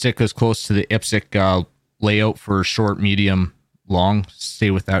 try and stick as close to the IPSC layout for short, medium, long.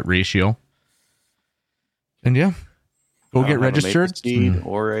 Stay with that ratio. And yeah, go get registered.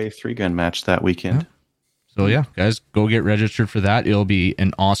 Or a 3-gun match that weekend. Yeah. So yeah, guys, go get registered for that. It'll be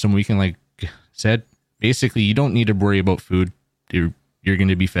an awesome weekend. Like I said, basically, you don't need to worry about food. You're going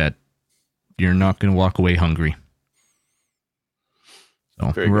to be fed. You're not going to walk away hungry.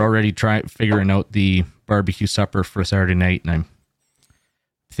 So we're already figuring out the barbecue supper for Saturday night, and I'm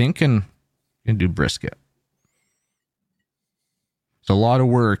thinking I'm going to do brisket. It's a lot of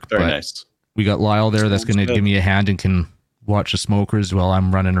work, Very but nice. We got Lyle there that's going to give me a hand and can watch the smokers while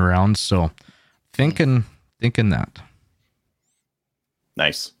I'm running around. So thinking that.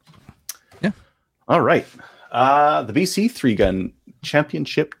 Nice. Yeah. All right. The BC 3-gun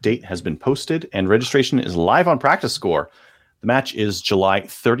championship date has been posted and registration is live on Practice Score. The match is July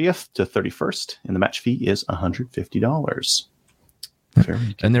 30th to 31st and the match fee is $150.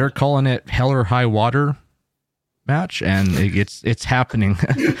 And they're calling it Hell or High Water match, and it's happening.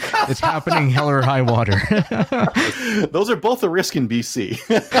 It's happening Hell or High Water. Those are both a risk in BC.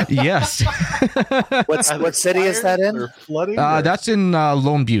 Yes. What city is that in? Flooding? That's in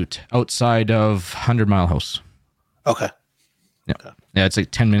Lone Butte, outside of 100 Mile House. Okay. Yeah. Yeah, it's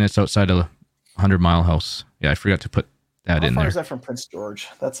like 10 minutes outside of 100 Mile House. Yeah, I forgot to put that in there. How far is that from Prince George?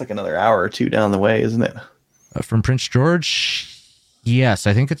 That's like another hour or two down the way, isn't it? From Prince George? Yes,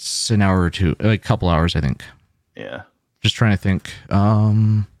 I think it's an hour or two. Like a couple hours, I think. Yeah. Just trying to think.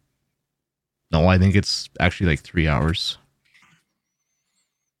 No, I think it's actually like 3 hours.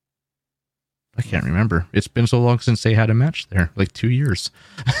 I can't remember. It's been so long since they had a match there, like 2 years.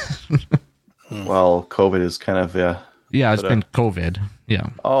 Well, COVID is kind of yeah, it's been COVID. Yeah.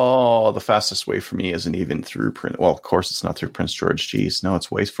 Oh, the fastest way for me isn't even through Well, of course it's not through Prince George. Geez, no, it's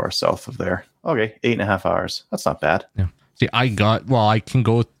way far south of there. Okay, 8.5 hours. That's not bad. Yeah. See, I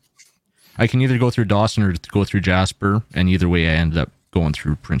can either go through Dawson or go through Jasper, and either way, I ended up going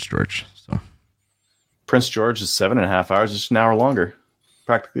through Prince George. So Prince George is 7.5 hours, just an hour longer,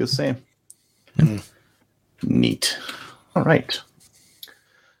 practically the same. Neat. All right.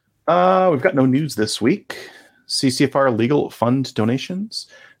 We've got no news this week. CCFR legal fund donations.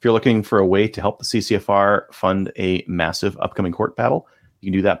 If you're looking for a way to help the CCFR fund a massive upcoming court battle,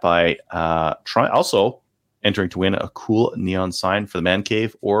 you can do that by entering to win a cool neon sign for the Man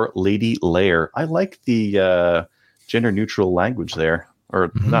Cave or Lady Lair. I like the gender neutral language there,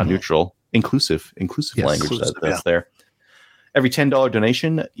 or not neutral, inclusive language that's there. Every $10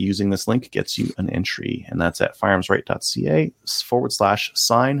 donation using this link gets you an entry, and that's at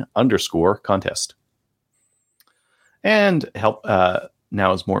firearmsright.ca/sign_contest. And help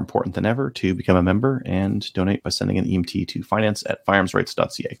now is more important than ever to become a member and donate by sending an EMT to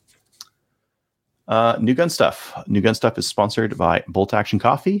finance@firearmsrights.ca. New Gun Stuff. New Gun Stuff is sponsored by Bolt Action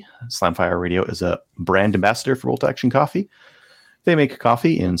Coffee. Slamfire Radio is a brand ambassador for Bolt Action Coffee. They make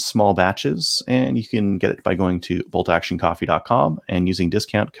coffee in small batches, and you can get it by going to boltactioncoffee.com and using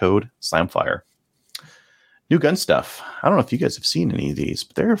discount code SLAMFIRE. New Gun Stuff. I don't know if you guys have seen any of these,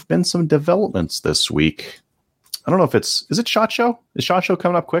 but there have been some developments this week. I don't know if is it SHOT Show? Is SHOT Show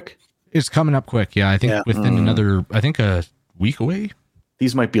coming up quick? It's coming up quick, yeah. I think within another, a week away.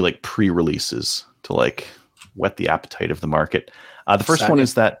 These might be like pre-releases to like whet the appetite of the market. The first one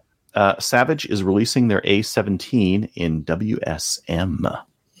is that Savage is releasing their A17 in WSM.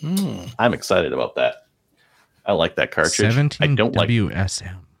 I'm excited about that. I like that cartridge. 17 I don't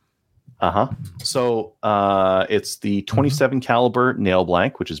WSM. So it's the 27 caliber nail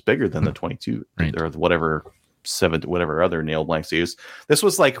blank, which is bigger than the 22 or whatever other nail blanks they use. This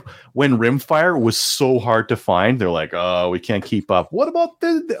was like when rimfire was so hard to find. They're like, oh, we can't keep up. What about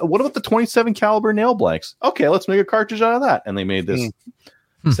the 27 caliber nail blanks? Okay, let's make a cartridge out of that. And they made this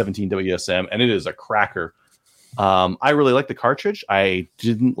 17 WSM, and it is a cracker. I really like the cartridge. I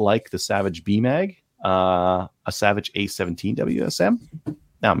didn't like the Savage BMAG, a Savage A17 WSM.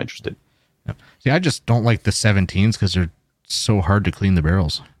 Now I'm interested. See, I just don't like the 17s because they're so hard to clean the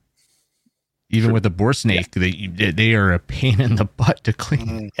barrels. Even with the bore snake, they are a pain in the butt to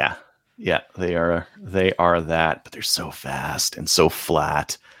clean. Yeah, they are that, but they're so fast and so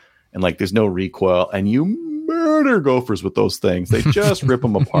flat, and like there's no recoil, and you murder gophers with those things. They just rip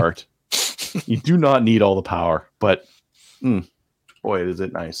them apart. You do not need all the power, but boy, is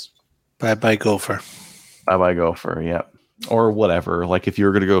it nice. Bye gopher. Bye gopher. Yeah. Or whatever. Like if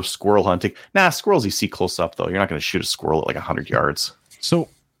you're going to go squirrel hunting. Squirrels you see close up, though. You're not going to shoot a squirrel at like 100 yards. So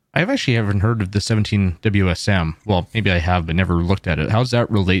I've actually haven't heard of the 17 WSM. Well, maybe I have, but never looked at it. How does that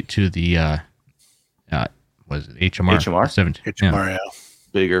relate to the was it HMR? HMR? 17. HMR, yeah.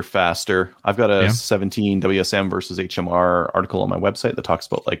 Bigger, faster. I've got a 17 WSM versus HMR article on my website that talks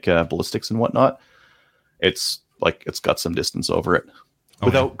about like ballistics and whatnot. It's got some distance over it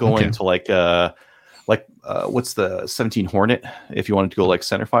without going to what's the 17 Hornet if you wanted to go like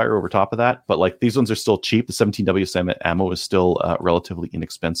center fire over top of that. But like these ones are still cheap. The 17 WSM ammo is still relatively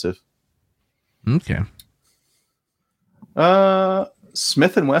inexpensive. Okay.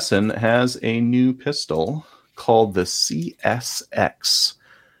 Smith & Wesson has a new pistol called the CSX,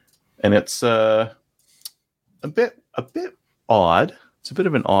 and it's a bit odd. It's a bit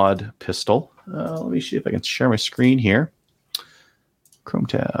of an odd pistol. Let me see if I can share my screen here. Chrome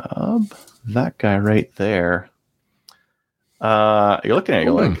tab. That guy right there. You're looking at it,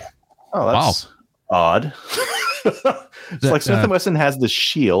 you're like, oh, that's odd. It's like Smith & Wesson has this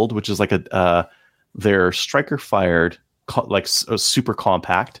shield, which is like their striker fired, super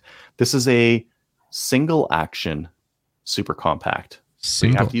compact. This is a single action super compact. So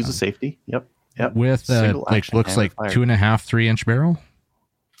you have to use a safety. Yep. With looks like 2.5, 3 inch barrel.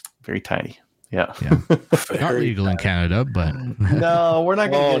 Very tiny. Yeah. Not legal in Canada, but no, we're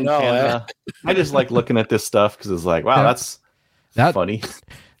not going to get in Canada. I just like looking at this stuff because it's like, wow, that's funny.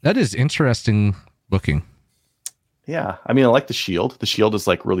 That is interesting looking. Yeah. I mean, I like the shield. The shield is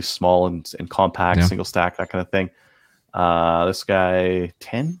like really small and compact, single stack, that kind of thing. This guy,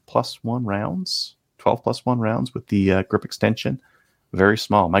 10 plus 1 rounds, 12 plus 1 rounds with the grip extension. Very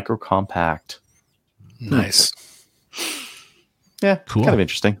small, micro compact. Nice. Yeah. Cool. Kind of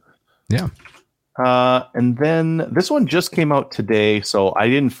interesting. Yeah. And then this one just came out today, so I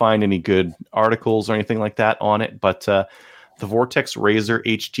didn't find any good articles or anything like that on it. But the Vortex Razor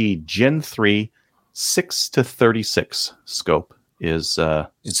HG Gen 3 6-36 scope is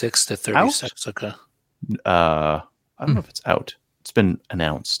 6-36. Okay. I don't know if it's out. It's been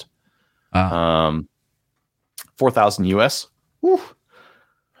announced. 4,000 US. Woo.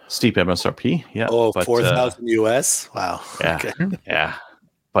 Steep MSRP. Yeah. Oh, 4,000 US. Wow. Yeah. Okay. Yeah.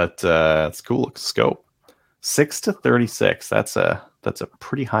 But it's cool scope. 6-36. That's a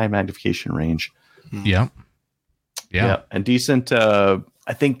pretty high magnification range. Yeah. And decent. I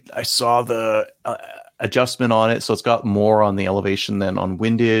think I saw the adjustment on it, so it's got more on the elevation than on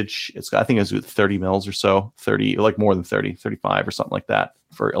windage. I think it's with 30 mils or so, 30, like more than 30, 35 or something like that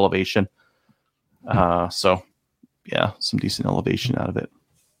for elevation. So yeah, some decent elevation out of it.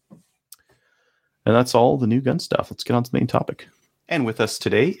 And that's all the new gun stuff. Let's get on to the main topic. And with us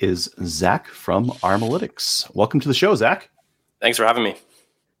today is Zach from Armalytics. Welcome to the show, Zach. Thanks for having me.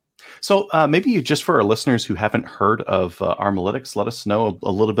 So maybe you, just for our listeners who haven't heard of Armalytics, let us know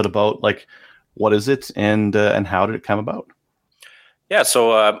a little bit about like what is it and how did it come about? Yeah,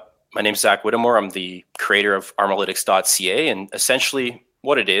 so my name's Zach Whittemore. I'm the creator of Armalytics.ca, and essentially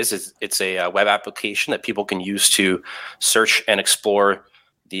what it is it's a web application that people can use to search and explore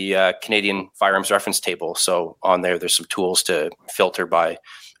the Canadian Firearms Reference Table. So on there's some tools to filter by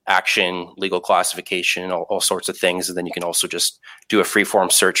action, legal classification, all sorts of things. And then you can also just do a free-form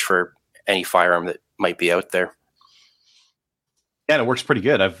search for any firearm that might be out there. Yeah, and it works pretty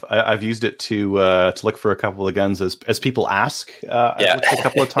good. I've used it to look for a couple of guns as people ask. I've looked a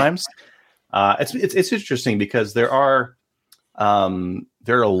couple of times. It's interesting because there are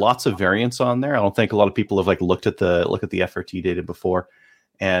lots of variants on there. I don't think a lot of people have like looked at the FRT data before.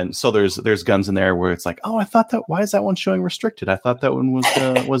 And so there's guns in there where it's like, oh, why is that one showing restricted? I thought that one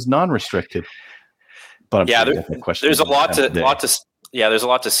was non-restricted. But there's a lot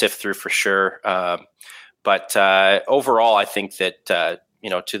to sift through for sure. But overall, I think that to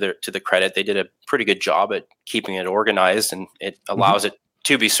the credit, they did a pretty good job at keeping it organized, and it allows it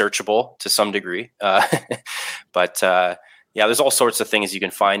to be searchable to some degree. But there's all sorts of things you can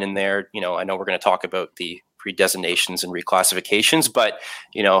find in there. I know we're going to talk about the pre-designations and reclassifications, but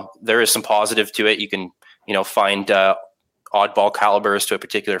there is some positive to it. You can find oddball calibers to a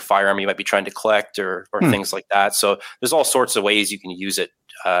particular firearm you might be trying to collect, or things like that. So there's all sorts of ways you can use it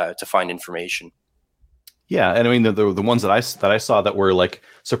to find information. Yeah, and I mean the ones that I saw that were like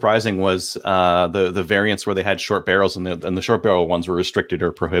surprising was the variants where they had short barrels, and the short barrel ones were restricted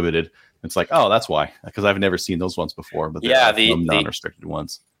or prohibited. It's like, oh, that's why, because I've never seen those ones before. But yeah, the non-restricted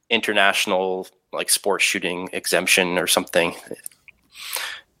ones, international like sports shooting exemption or something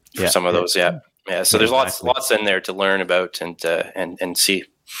for some of those. Yeah. So there's lots in there to learn about and see.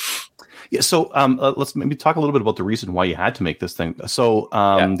 Yeah, so let's maybe talk a little bit about the reason why you had to make this thing. So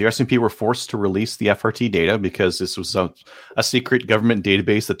the RCMP were forced to release the FRT data because this was a secret government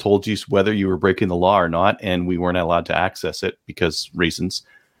database that told you whether you were breaking the law or not, and we weren't allowed to access it because reasons.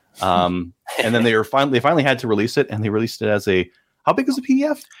 And then they finally had to release it, and they released it as how big is a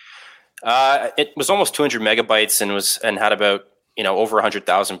PDF? It was almost 200 megabytes and had about over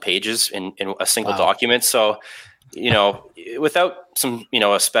 100,000 pages in a single document. So, without some,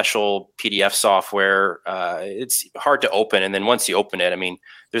 a special PDF software, it's hard to open. And then once you open it, I mean,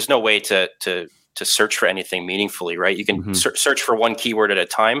 there's no way to search for anything meaningfully, right? You can search for one keyword at a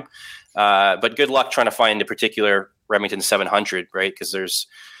time, but good luck trying to find a particular Remington 700, right? Because there's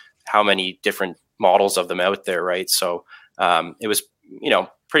how many different models of them out there, right? So it was,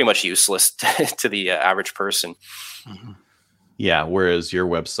 pretty much useless to the average person. Mm-hmm. Yeah, whereas your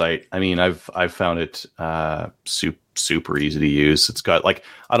website, I mean, I've found it super easy to use. It's got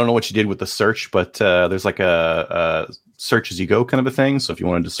I don't know what you did with the search, but there's like a search as you go kind of a thing. So if you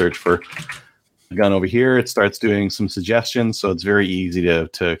wanted to search for a gun over here, it starts doing some suggestions. So it's very easy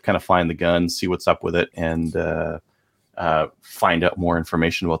to kind of find the gun, see what's up with it, and find out more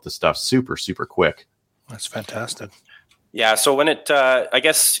information about the stuff super quick. That's fantastic. Yeah. So when it, I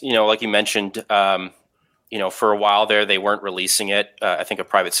guess, like you mentioned, for a while there, they weren't releasing it. I think a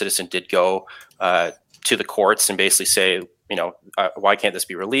private citizen did go to the courts and basically say, why can't this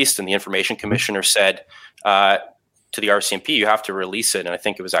be released? And the information commissioner said to the RCMP, you have to release it. And I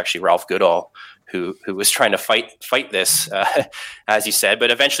think it was actually Ralph Goodall who was trying to fight this, as you said.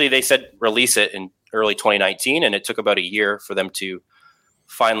 But eventually they said release it in early 2019, and it took about a year for them to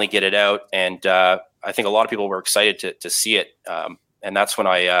finally get it out. And I think a lot of people were excited to see it. And that's when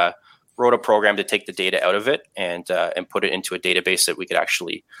I wrote a program to take the data out of it and put it into a database that we could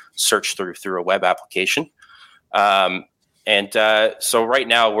actually search through a web application. So right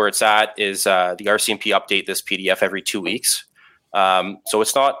now where it's at is the RCMP update this PDF every 2 weeks. So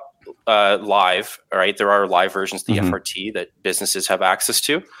it's not live, right? There are live versions of the FRT that businesses have access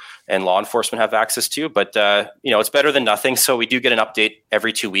to and law enforcement have access to, but it's better than nothing. So we do get an update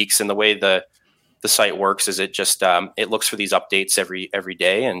every 2 weeks, and the way the site works is it just it looks for these updates every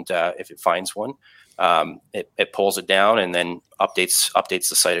day, and if it finds one, it pulls it down and then updates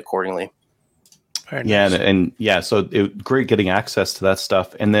the site accordingly. Very nice. So great getting access to that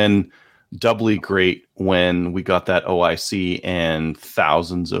stuff, and then doubly great when we got that OIC and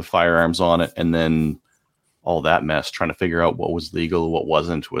thousands of firearms on it, and then all that mess trying to figure out what was legal, what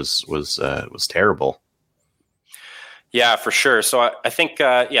wasn't was terrible. Yeah, for sure. So I think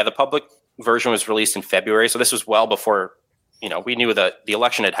the public version was released in February. So this was well before, we knew that the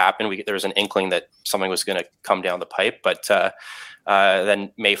election had happened. There was an inkling that something was going to come down the pipe, but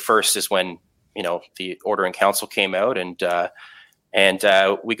then May 1st is when, the order in council came out, and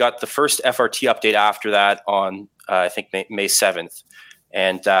we got the first FRT update after that on, I think May 7th.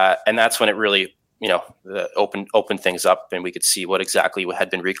 And that's when it really, opened things up, and we could see what exactly had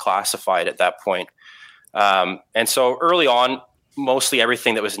been reclassified at that point. And so early on, mostly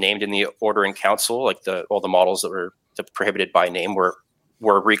everything that was named in the order in council, like all the models that were prohibited by name, were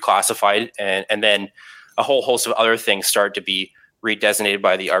reclassified, and then a whole host of other things started to be redesignated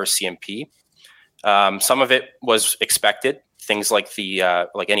by the RCMP. Some of it was expected, things like the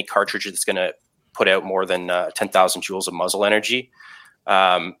like any cartridge that's going to put out more than 10,000 joules of muzzle energy.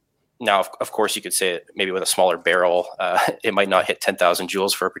 Now, of course, you could say maybe with a smaller barrel, it might not hit 10,000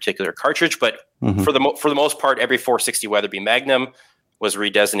 joules for a particular cartridge, but for the most part, every 460 Weatherby Magnum was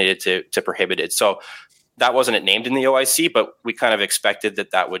redesignated to prohibited. So that wasn't named in the OIC, but we kind of expected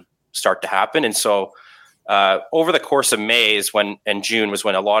that would start to happen. And so over the course of May and June was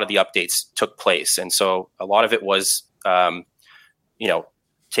when a lot of the updates took place. And so a lot of it was, putting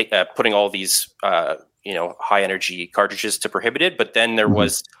all these, high energy cartridges to prohibited, but then there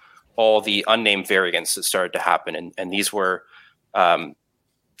was all the unnamed variants that started to happen. And these were, the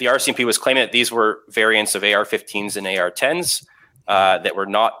RCMP was claiming that these were variants of AR-15s and AR-10s that were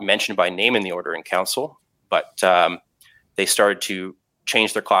not mentioned by name in the order in council, but they started to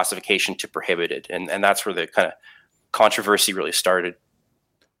change their classification to prohibited. And that's where the kind of controversy really started.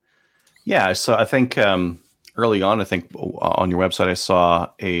 Yeah. So I think early on, I think on your website, I saw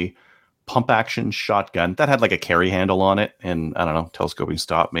a pump action shotgun that had like a carry handle on it, and I don't know, telescoping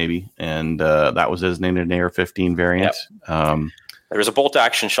stop maybe, and that was designated an AR-15 variant. Yep. There was a bolt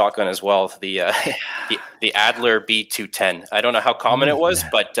action shotgun as well, the Adler B210. I don't know how common it was,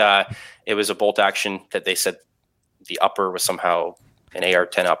 but it was a bolt action that they said the upper was somehow an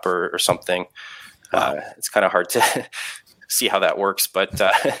AR-10 upper or something. It's kind of hard to see how that works, but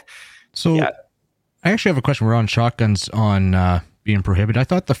so yeah. I actually have a question. We're on shotguns on being prohibited. I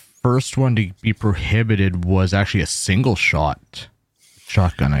thought the first one to be prohibited was actually a single shot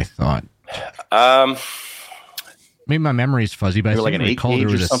shotgun. I thought. Maybe my memory is fuzzy, but I like recall there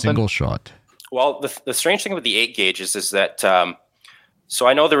was a single shot. Well, the strange thing with the 8 gauges is that. So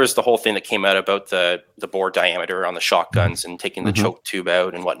I know there was the whole thing that came out about the bore diameter on the shotguns and taking the choke tube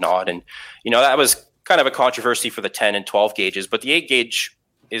out and whatnot, and that was kind of a controversy for the 10 and 12 gauges. But the 8 gauge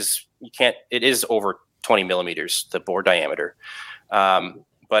it is over 20 millimeters, the bore diameter.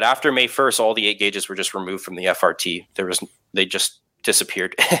 But after May 1st, all the 8 gauges were just removed from the FRT. They just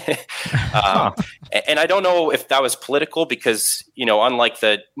disappeared. And I don't know if that was political because, unlike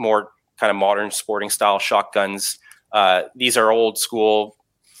the more kind of modern sporting style shotguns, these are old school,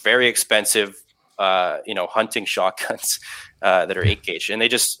 very expensive, hunting shotguns that are 8 gauge, and they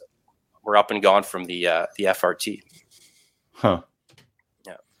just were up and gone from the FRT. Huh.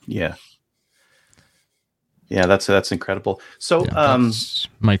 Yeah. Yeah, that's incredible. So, that's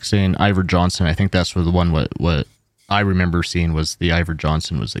Mike saying Ivor Johnson. I think that's the one. What I remember seeing was the Ivor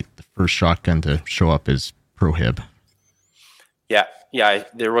Johnson was like the first shotgun to show up as prohib. Yeah,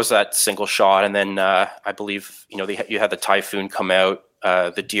 there was that single shot, and then I believe you had the Typhoon come out,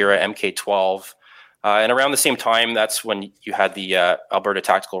 the Dira MK12, and around the same time, that's when you had the Alberta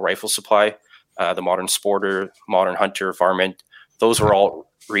Tactical Rifle Supply, the Modern Sporter, Modern Hunter, Varmint. Those were all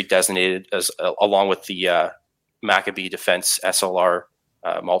redesignated as along with the Maccabee Defense SLR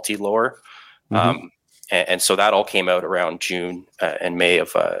multi-lower, and so that all came out around June and May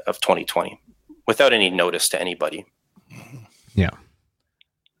of 2020, without any notice to anybody. Yeah.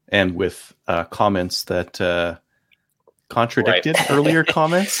 And with comments that contradicted earlier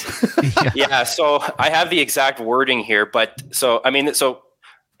comments. Yeah, so I have the exact wording here, but so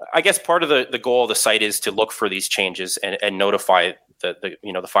I guess part of the goal of the site is to look for these changes and notify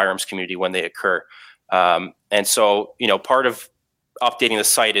the firearms community when they occur. And so part of updating the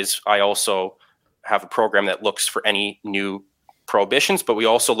site is I also have a program that looks for any new prohibitions, but we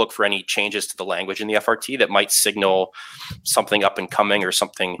also look for any changes to the language in the FRT that might signal something up and coming or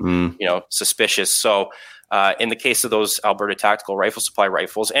something suspicious. So in the case of those Alberta Tactical Rifle Supply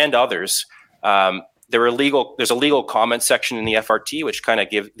rifles and others, there's a legal comment section in the FRT which kind of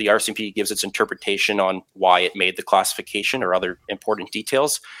the RCMP gives its interpretation on why it made the classification or other important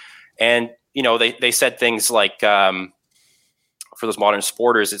details. And they said things like for those Modern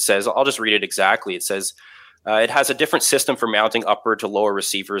Sporters, it says, I'll just read it exactly. It says, it has a different system for mounting upper to lower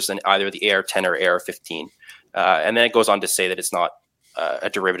receivers than either the AR-10 or AR-15. And then it goes on to say that it's not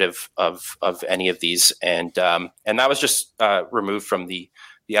a derivative of any of these. And that was just removed from the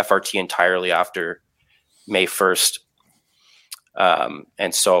FRT entirely after May 1st.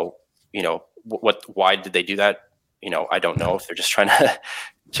 And so, why did they do that? I don't know if they're just trying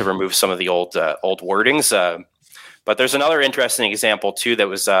to remove some of the old wordings. But there's another interesting example too that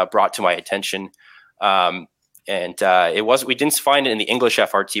was brought to my attention. We didn't find it in the English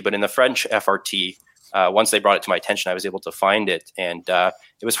FRT, but in the French FRT, once they brought it to my attention, I was able to find it. And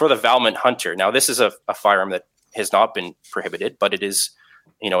it was for the Valmont Hunter. Now, this is a firearm that has not been prohibited, but it is,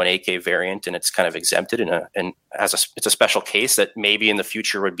 an AK variant, and it's kind of exempted it's a special case that maybe in the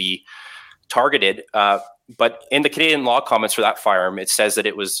future would be targeted. But in the Canadian law comments for that firearm, it says that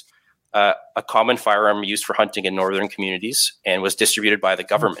it was a common firearm used for hunting in northern communities and was distributed by the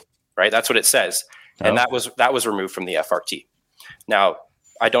government, right? That's what it says. Oh. And that was removed from the FRT. Now,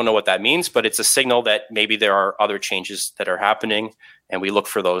 I don't know what that means, but it's a signal that maybe there are other changes that are happening, and we look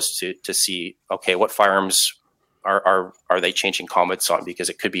for those to see, okay, what firearms are they changing comments on, because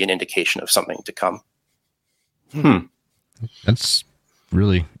it could be an indication of something to come. That's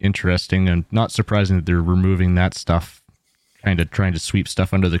really interesting and not surprising that they're removing that stuff, trying to sweep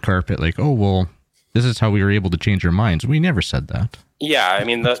stuff under the carpet, like, oh, well, this is how we were able to change our minds. We never said that. Yeah, I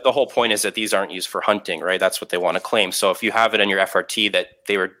mean, the whole point is that these aren't used for hunting, right? That's what they want to claim. So if you have it in your FRT that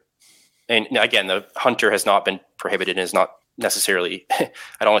they were, and again, the hunter has not been prohibited and is not necessarily,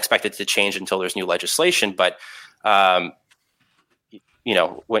 I don't expect it to change until there's new legislation, but,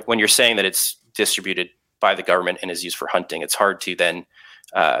 when you're saying that it's distributed by the government and is used for hunting, it's hard to then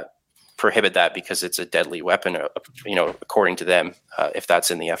prohibit that because it's a deadly weapon, according to them, if that's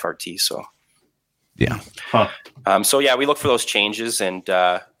in the FRT. So, Yeah. Huh. So yeah, we look for those changes and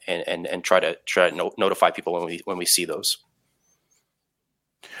try to notify people when we see those.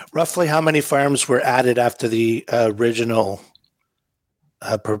 Roughly how many firearms were added after the original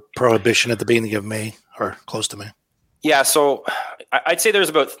prohibition at the beginning of May or close to May? Yeah, so I'd say there's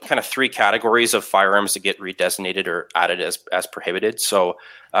about kind of 3 categories of firearms that get redesignated or added as prohibited. So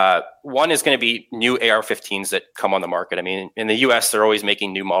one is going to be new AR-15s that come on the market. I mean, in the U.S., they're always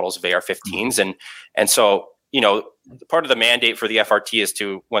making new models of AR-15s, and so part of the mandate for the FRT is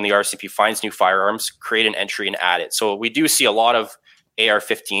to, when the RCMP finds new firearms, create an entry and add it. So we do see a lot of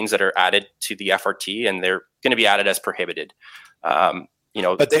AR-15s that are added to the FRT, and they're going to be added as prohibited.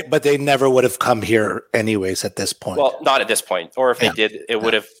 But they never would have come here anyways at this point. Well, not at this point. Or if they did, it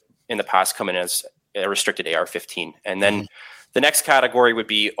would have in the past come in as a restricted AR-15. And then the next category would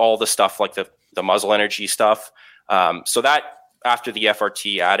be all the stuff like the muzzle energy stuff. So that after the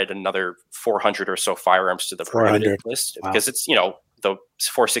FRT added another 400 or so firearms to the prohibited list, because it's, the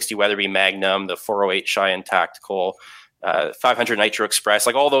 460 Weatherby Magnum, the 408 Cheyenne Tactical, 500 Nitro Express,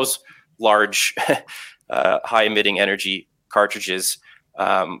 like all those large high emitting energy cartridges.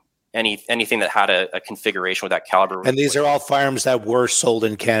 Anything that had a configuration with that caliber. And these are all firearms that were sold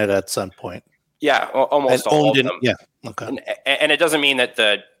in Canada at some point. Yeah, almost all of them. Yeah, okay. And it doesn't mean that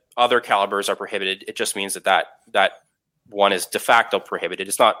the other calibers are prohibited. It just means that one is de facto prohibited.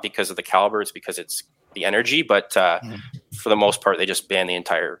 It's not because of the caliber; it's because it's the energy. But for the most part, they just ban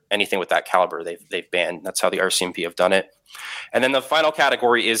anything with that caliber. They've banned. That's how the RCMP have done it. And then the final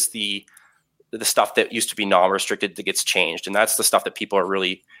category is the stuff that used to be non-restricted that gets changed. And that's the stuff that people are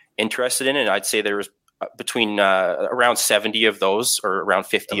really interested in. And I'd say there was between around 70 of those or around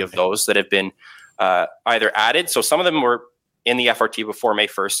 50 of those that have been either added. So some of them were in the FRT before May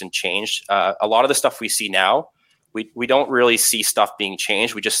 1st and changed. A lot of the stuff we see now, we don't really see stuff being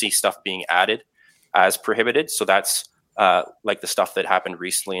changed. We just see stuff being added as prohibited. So that's like the stuff that happened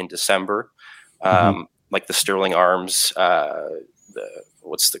recently in December, like the Sterling Arms,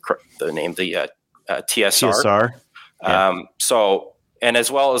 what's the name? The TSR. Yeah. So, and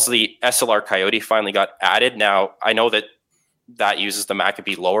as well as the SLR Coyote finally got added. Now, I know that uses the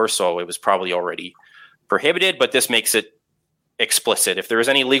Maccabee lower, so it was probably already prohibited, but this makes it explicit. If there is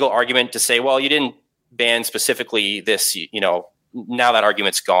any legal argument to say, well, you didn't ban specifically this, now that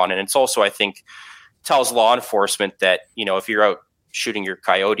argument's gone. And it's also, I think, tells law enforcement that, if you're out shooting your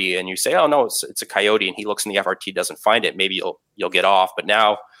coyote and you say, oh no, it's a coyote, and he looks in the FRT, doesn't find it, maybe you'll get off, but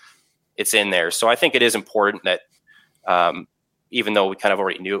now it's in there. So I think it is important that even though we kind of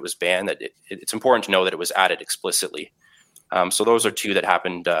already knew it was banned, that it's important to know that it was added explicitly. So those are 2 that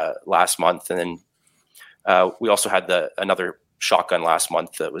happened last month. And then we also had another shotgun last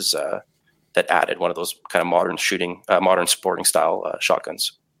month that was that added one of those kind of modern sporting style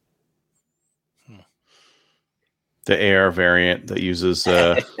shotguns. The AR variant that uses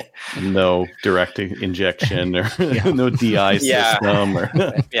no direct injection or no DI system.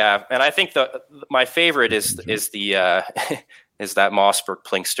 Yeah, and I think my favorite is the is that Mossberg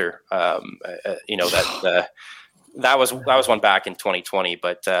Plinkster. That was one back in 2020,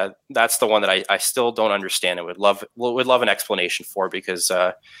 but that's the one that I still don't understand and would love an explanation for, because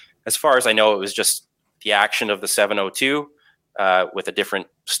as far as I know, it was just the action of the 702 with a different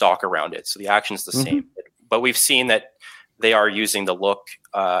stock around it. So the action's the same. But we've seen that they are using the look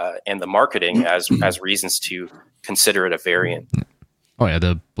and the marketing as reasons to consider it a variant. Oh yeah,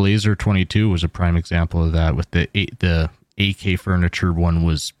 the Blazer 22 was a prime example of that. With the AK furniture one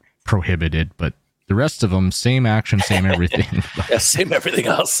was prohibited, but the rest of them, same action, same everything. Yeah, same everything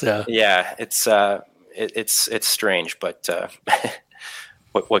else. Yeah, yeah, it's strange, but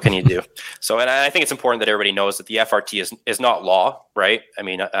what can you do? So, and I think it's important that everybody knows that the FRT is not law, right? I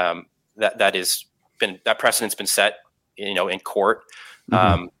mean, that precedent's been set, in court,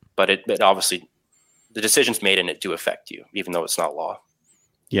 but it obviously the decisions made in it do affect you, even though it's not law.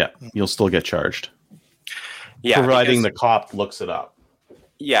 Yeah, you'll still get charged. Yeah, providing the cop looks it up.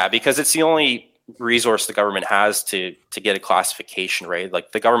 Yeah, because it's the only resource the government has to get a classification, right?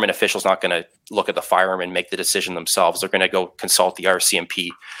 Like the government official's not going to look at the firearm and make the decision themselves. They're going to go consult the RCMP,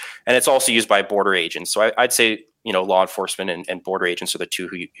 and it's also used by border agents. So I'd say law enforcement and border agents are the 2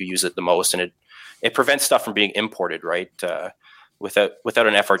 who use it the most, and it prevents stuff from being imported, right? Without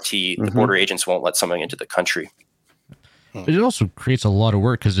an FRT, the border agents won't let something into the country. But it also creates a lot of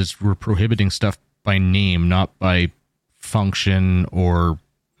work because we're prohibiting stuff by name, not by function or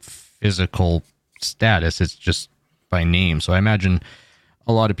physical status. It's just by name. So I imagine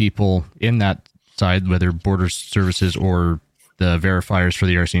a lot of people in that side, whether border services or the verifiers for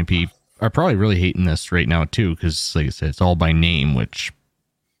the RCMP, are probably really hating this right now too, because like I said, it's all by name, which,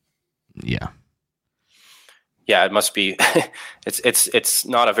 yeah. Yeah, it must be. It's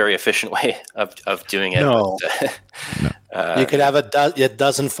not a very efficient way of doing it. No. But, you could have a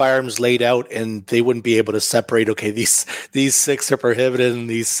dozen firearms laid out, and they wouldn't be able to separate. Okay, these 6 are prohibited, and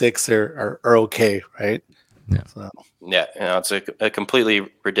these 6 are okay, right? Yeah. So. Yeah, it's a completely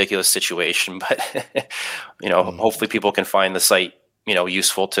ridiculous situation, but hopefully people can find the site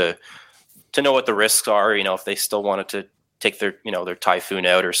useful to know what the risks are. If they still wanted to take their their Typhoon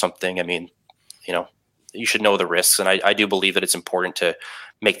out or something. I mean, you should know the risks, and I do believe that it's important to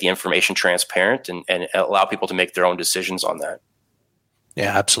make the information transparent and allow people to make their own decisions on that.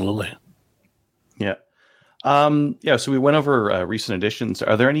 Yeah, absolutely. Yeah. So we went over recent additions.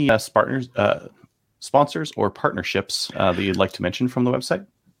 Are there any sponsors or partnerships that you'd like to mention from the website?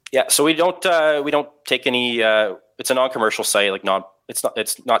 Yeah, so we don't take any. It's a non-commercial site,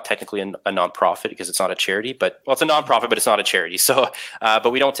 It's not technically a non-profit because it's not a charity, but it's a non-profit, but it's not a charity. So,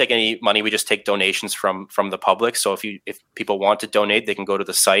 but we don't take any money. We just take donations from the public. So if people want to donate, they can go to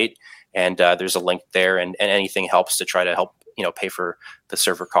the site, and there's a link there, and anything helps to try to help pay for the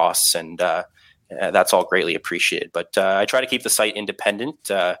server costs, and that's all greatly appreciated. But I try to keep the site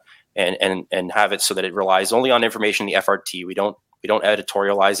independent and have it so that it relies only on information in the FRT. We don't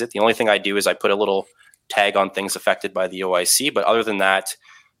editorialize it. The only thing I do is I put a little tag on things affected by the OIC, but other than that,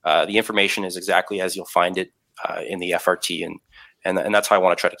 the information is exactly as you'll find it in the FRT, and that's how I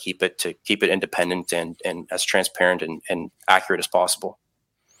want to try to keep it independent and as transparent and accurate as possible.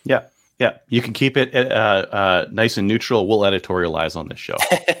 Yeah, you can keep it nice and neutral. We'll editorialize on this show.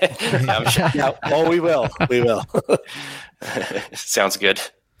 Yeah, oh, we will. Sounds good.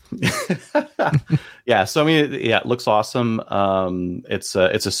 Yeah, so I mean, it looks awesome. It's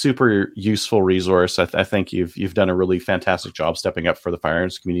a super useful resource. I think you've done a really fantastic job stepping up for the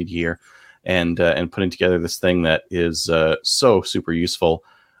firearms community here, and putting together this thing that is so super useful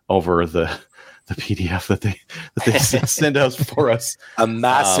over the PDF that they send out for us. A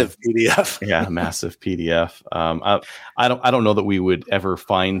massive PDF. Yeah, a massive PDF. I don't know that we would ever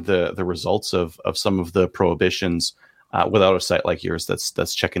find the results of some of the prohibitions without a site like yours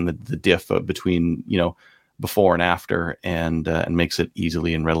that's checking the diff between before and after, and makes it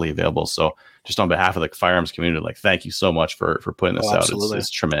easily and readily available. So just on behalf of the firearms community, thank you so much for putting this out. It's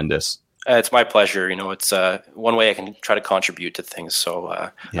tremendous. It's my pleasure. It's one way I can try to contribute to things.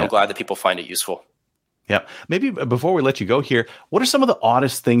 So I'm glad that people find it useful. Yeah. Maybe before we let you go here, what are some of the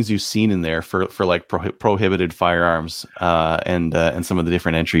oddest things you've seen in there for prohibited firearms and some of the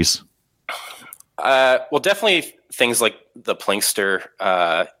different entries? Well, definitely things like the Plinkster,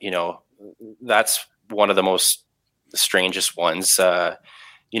 that's one of the most strangest ones.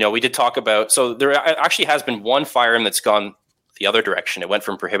 We did talk about, so there actually has been one firearm that's gone the other direction. It went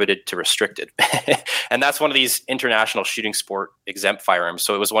from prohibited to restricted. And that's one of these international shooting sport exempt firearms.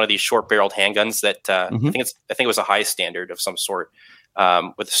 So it was one of these short barreled handguns that I think it was a high standard of some sort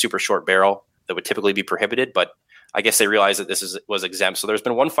with a super short barrel that would typically be prohibited, but I guess they realized that was exempt. So there's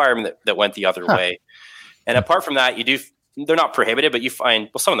been one firearm that went the other way. And apart from that, they're not prohibited, but you find,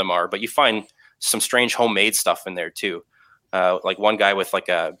 some of them are, but you find some strange homemade stuff in there too. Like one guy with like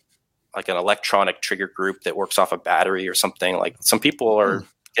an electronic trigger group that works off a battery or something. Like some people are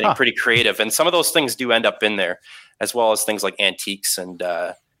getting pretty creative, and some of those things do end up in there, as well as things like antiques and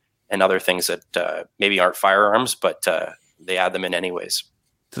other things that maybe aren't firearms, but they add them in anyways.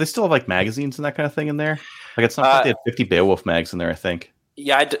 Do they still have magazines and that kind of thing in there? It's not like they had 50 Beowulf mags in there, I think.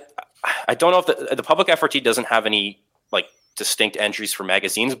 Yeah, I don't know if the public FRT doesn't have any distinct entries for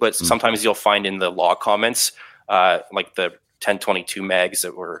magazines, but sometimes you'll find in the law comments like the 1022 mags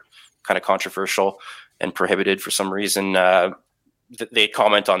that were kind of controversial and prohibited for some reason. They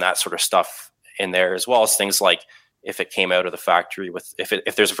comment on that sort of stuff in there, as well as things like if it came out of the factory with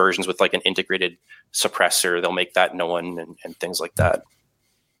if there's versions with an integrated suppressor, they'll make that known and things like that.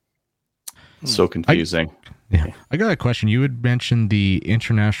 So confusing. I got a question. You had mentioned the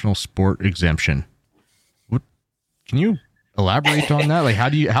international sport exemption. Can you elaborate on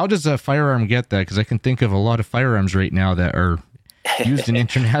that? How does a firearm get that? Because I can think of a lot of firearms right now that are used in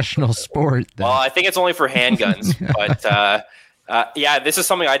international sport. Well, I think it's only for handguns, but this is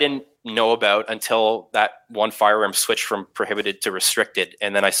something I didn't know about until that one firearm switched from prohibited to restricted,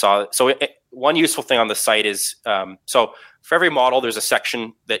 and then I saw. So one useful thing on the site is so for every model, there's a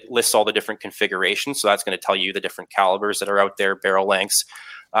section that lists all the different configurations. So that's going to tell you the different calibers that are out there, barrel lengths,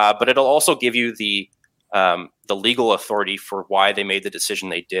 but it'll also give you the legal authority for why they made the decision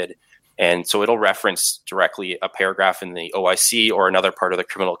they did. And so it'll reference directly a paragraph in the OIC or another part of the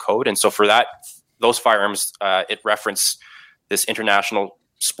criminal code. And so for those firearms, it referenced this international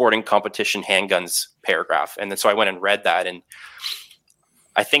sporting competition handguns paragraph. And then so I went and read that, and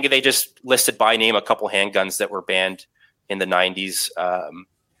I think they just listed by name a couple handguns that were banned in the 90s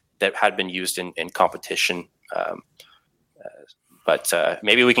that had been used in competition. But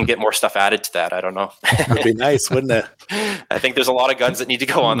maybe we can get more stuff added to that. I don't know. It'd be nice, wouldn't it? I think there's a lot of guns that need to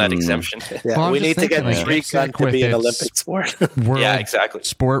go on that exemption. Yeah, Well, I'm we just need to get thinking, street gun to with be an its Olympic sport. World Yeah, exactly.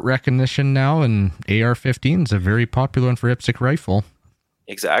 sport recognition now, and AR-15 is a very popular one for IPSC rifle.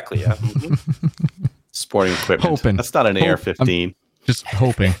 Exactly. Yeah. Sporting equipment. Hoping. That's not an AR-15. Just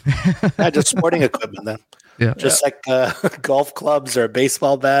hoping. Yeah, just sporting equipment then. Yeah. Just like golf clubs or a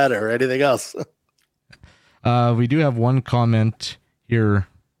baseball bat or anything else. We do have one comment here.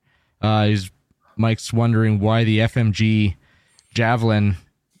 Mike's wondering why the FMG Javelin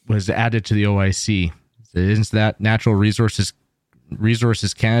was added to the OIC. Isn't that Natural Resources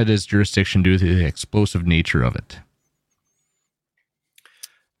Canada's jurisdiction due to the explosive nature of it?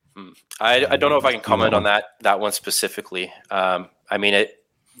 I don't know if I can comment on that one specifically. I mean,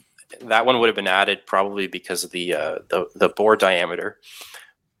 that one would have been added probably because of the bore diameter,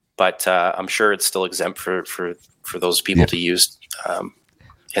 but I'm sure it's still exempt for those people to use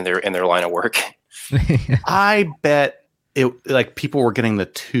in their line of work. I bet people were getting the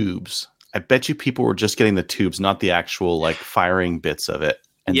tubes. I bet you people were just getting the tubes, not the actual like firing bits of it.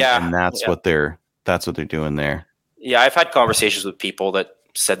 And that's what they're doing there. Yeah, I've had conversations with people that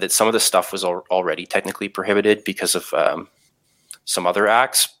said that some of the stuff was already technically prohibited because of some other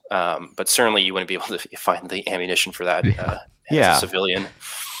acts, but certainly you wouldn't be able to find the ammunition for that as a civilian.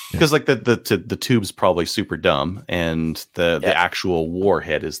 Because like the tube's probably super dumb, and the actual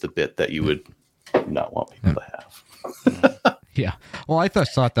warhead is the bit that you would not want people to have. Yeah. Well, I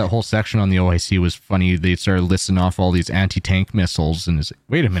thought that whole section on the OIC was funny. They started listing off all these anti-tank missiles, and it's like,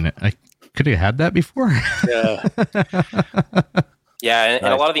 wait a minute, I could have had that before. Yeah. Yeah, and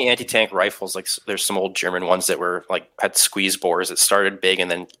a lot of the anti-tank rifles, like there's some old German ones that were like had squeeze bores that started big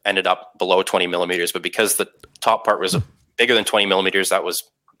and then ended up below 20 millimeters. But because the top part was bigger than 20 millimeters, that was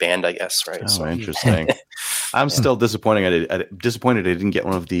banned, I guess. Right. Oh, so interesting. I'm still disappointed. Disappointed I didn't get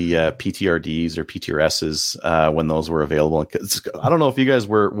one of the PTRDs or PTRSs when those were available. I don't know if you guys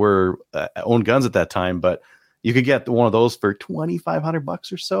were owned guns at that time, but you could get one of those for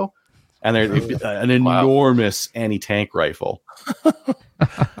 $2,500 or so. And they're an enormous anti-tank rifle.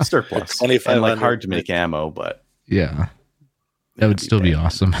 Surplus. And like hard to make ammo, but yeah, that would still be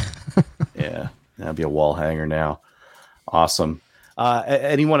awesome. Yeah, that'd be a wall hanger now. Awesome.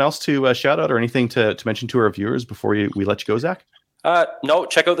 Anyone else to shout out or anything to mention to our viewers before we let you go, Zach? No,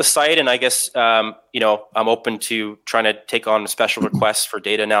 check out the site, and I guess I'm open to trying to take on special requests for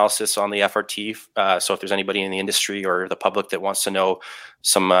data analysis on the FRT. So if there's anybody in the industry or the public that wants to know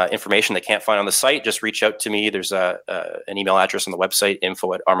some information they can't find on the site, just reach out to me. There's an email address on the website,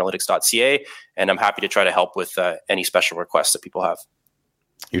 info@armalytics.ca, and I'm happy to try to help with any special requests that people have.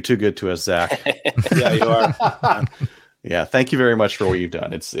 You're too good to us, Zach. Yeah, you are. Yeah, thank you very much for what you've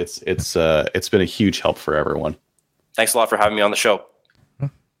done. It's been a huge help for everyone. Thanks a lot for having me on the show.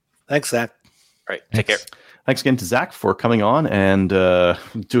 Thanks, Zach. All right, take care. Thanks again to Zach for coming on and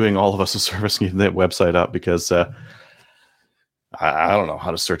doing all of us a service, getting that website up, because I don't know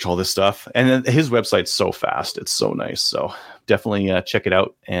how to search all this stuff. And his website's so fast. It's so nice. So definitely check it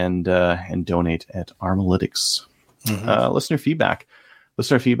out and donate at Armalytics. Mm-hmm. Listener feedback.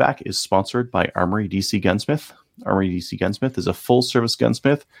 Listener feedback is sponsored by Armory DC Gunsmith. Armory DC Gunsmith is a full-service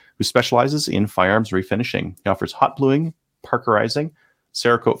gunsmith who specializes in firearms refinishing. He offers hot bluing, parkerizing,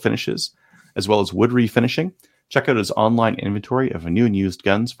 Cerakote finishes, as well as wood refinishing. Check out his online inventory of new and used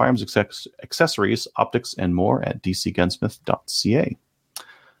guns, firearms accessories, optics, and more at dcgunsmith.ca.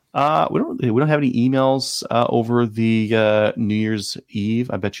 We don't have any emails over the New Year's Eve.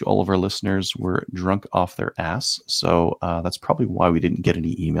 I bet you all of our listeners were drunk off their ass, so that's probably why we didn't get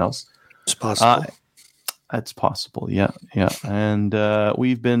any emails. It's possible. It's possible, yeah. And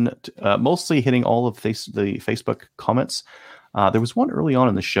we've been mostly hitting all of the Facebook comments. There was one early on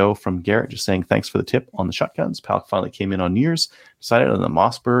in the show from Garrett just saying, thanks for the tip on the shotguns. Pal finally came in on New Year's. Decided on the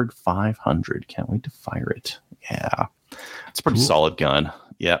Mossberg 500. Can't wait to fire it. Yeah. It's a pretty solid gun.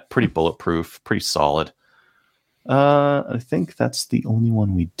 Yeah, pretty bulletproof, pretty solid. I think that's the only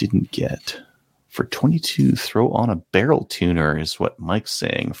one we didn't get. For 22, throw on a barrel tuner is what Mike's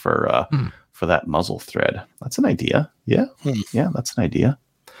saying for that muzzle thread. That's an idea. Yeah. Yeah, that's an idea.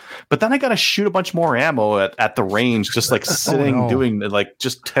 But then I got to shoot a bunch more ammo at the range, just like sitting, doing like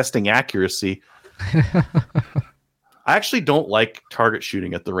just testing accuracy. I actually don't like target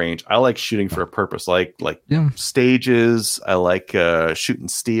shooting at the range. I like shooting for a purpose, like stages. I like shooting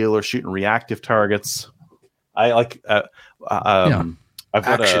steel or shooting reactive targets. I like I've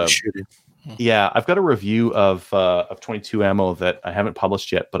got action shooting. Yeah, I've got a review of 22 ammo that I haven't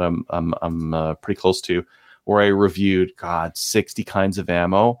published yet, but I'm pretty close to, where I reviewed 60 kinds of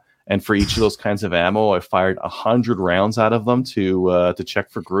ammo, and for each of those kinds of ammo, I fired 100 rounds out of them to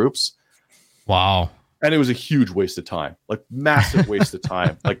check for groups. Wow. And it was a huge waste of time, like massive waste of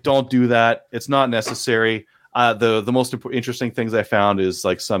time. Like, don't do that. It's not necessary. The most interesting things I found is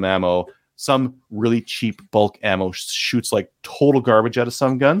like some really cheap bulk ammo shoots like total garbage out of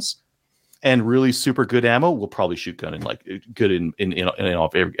some guns, and really super good ammo will probably shoot gun in like good in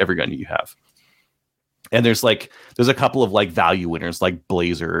every gun you have. And there's a couple of like value winners, like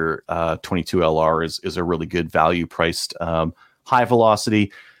Blazer 22 LR is a really good value priced high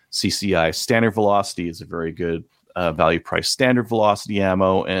velocity. CCI standard velocity is a very good value price standard velocity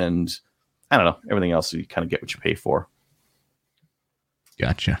ammo, and I don't know, everything else you kind of get what you pay for.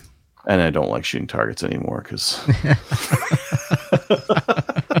 Gotcha. And I don't like shooting targets anymore because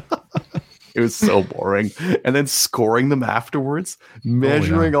it was so boring. And then scoring them afterwards,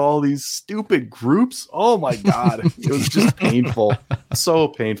 measuring all these stupid groups. Oh my God. It was just painful. So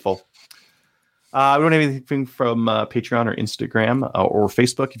painful. We don't have anything from Patreon or Instagram or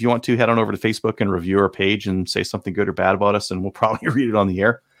Facebook. If you want to, head on over to Facebook and review our page and say something good or bad about us, and we'll probably read it on the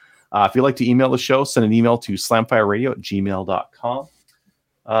air. If you'd like to email the show, send an email to slamfireradio@gmail.com.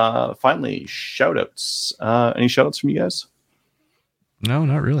 Finally, shout-outs. Any shout-outs from you guys? No,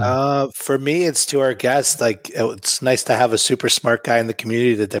 not really. For me, it's to our guests. Like, it's nice to have a super smart guy in the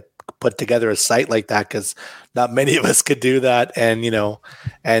community to put together a site like that, because not many of us could do that. And, we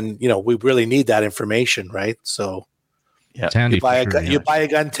really need that information, right? So yeah, you buy a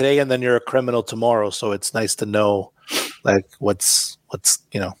gun today and then you're a criminal tomorrow. So it's nice to know like what's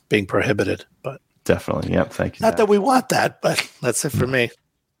being prohibited. But definitely. Yeah. Thank you. Not that we want that, but that's it for me.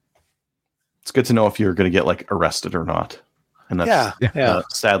 It's good to know if you're going to get like arrested or not. And that's, yeah.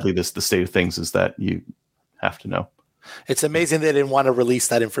 Sadly, the state of things is that you have to know. It's amazing they didn't want to release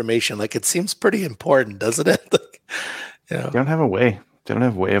that information. Like, it seems pretty important, doesn't it? They don't have a way. They don't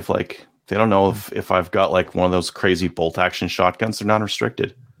have a way of like, they don't know if I've got like one of those crazy bolt action shotguns. They're not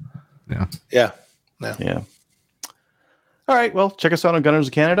restricted. Yeah. All right. Well, check us out on Gunners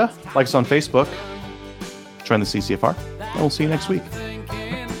of Canada. Like us on Facebook. Join the CCFR. And we'll see you next week.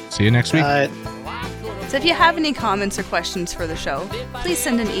 See you next week. So if you have any comments or questions for the show, please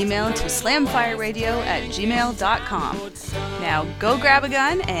send an email to slamfireradio@gmail.com. Now go grab a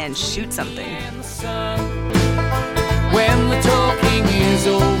gun and shoot something. When the talking is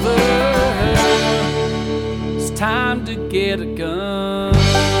over, it's time to get a gun.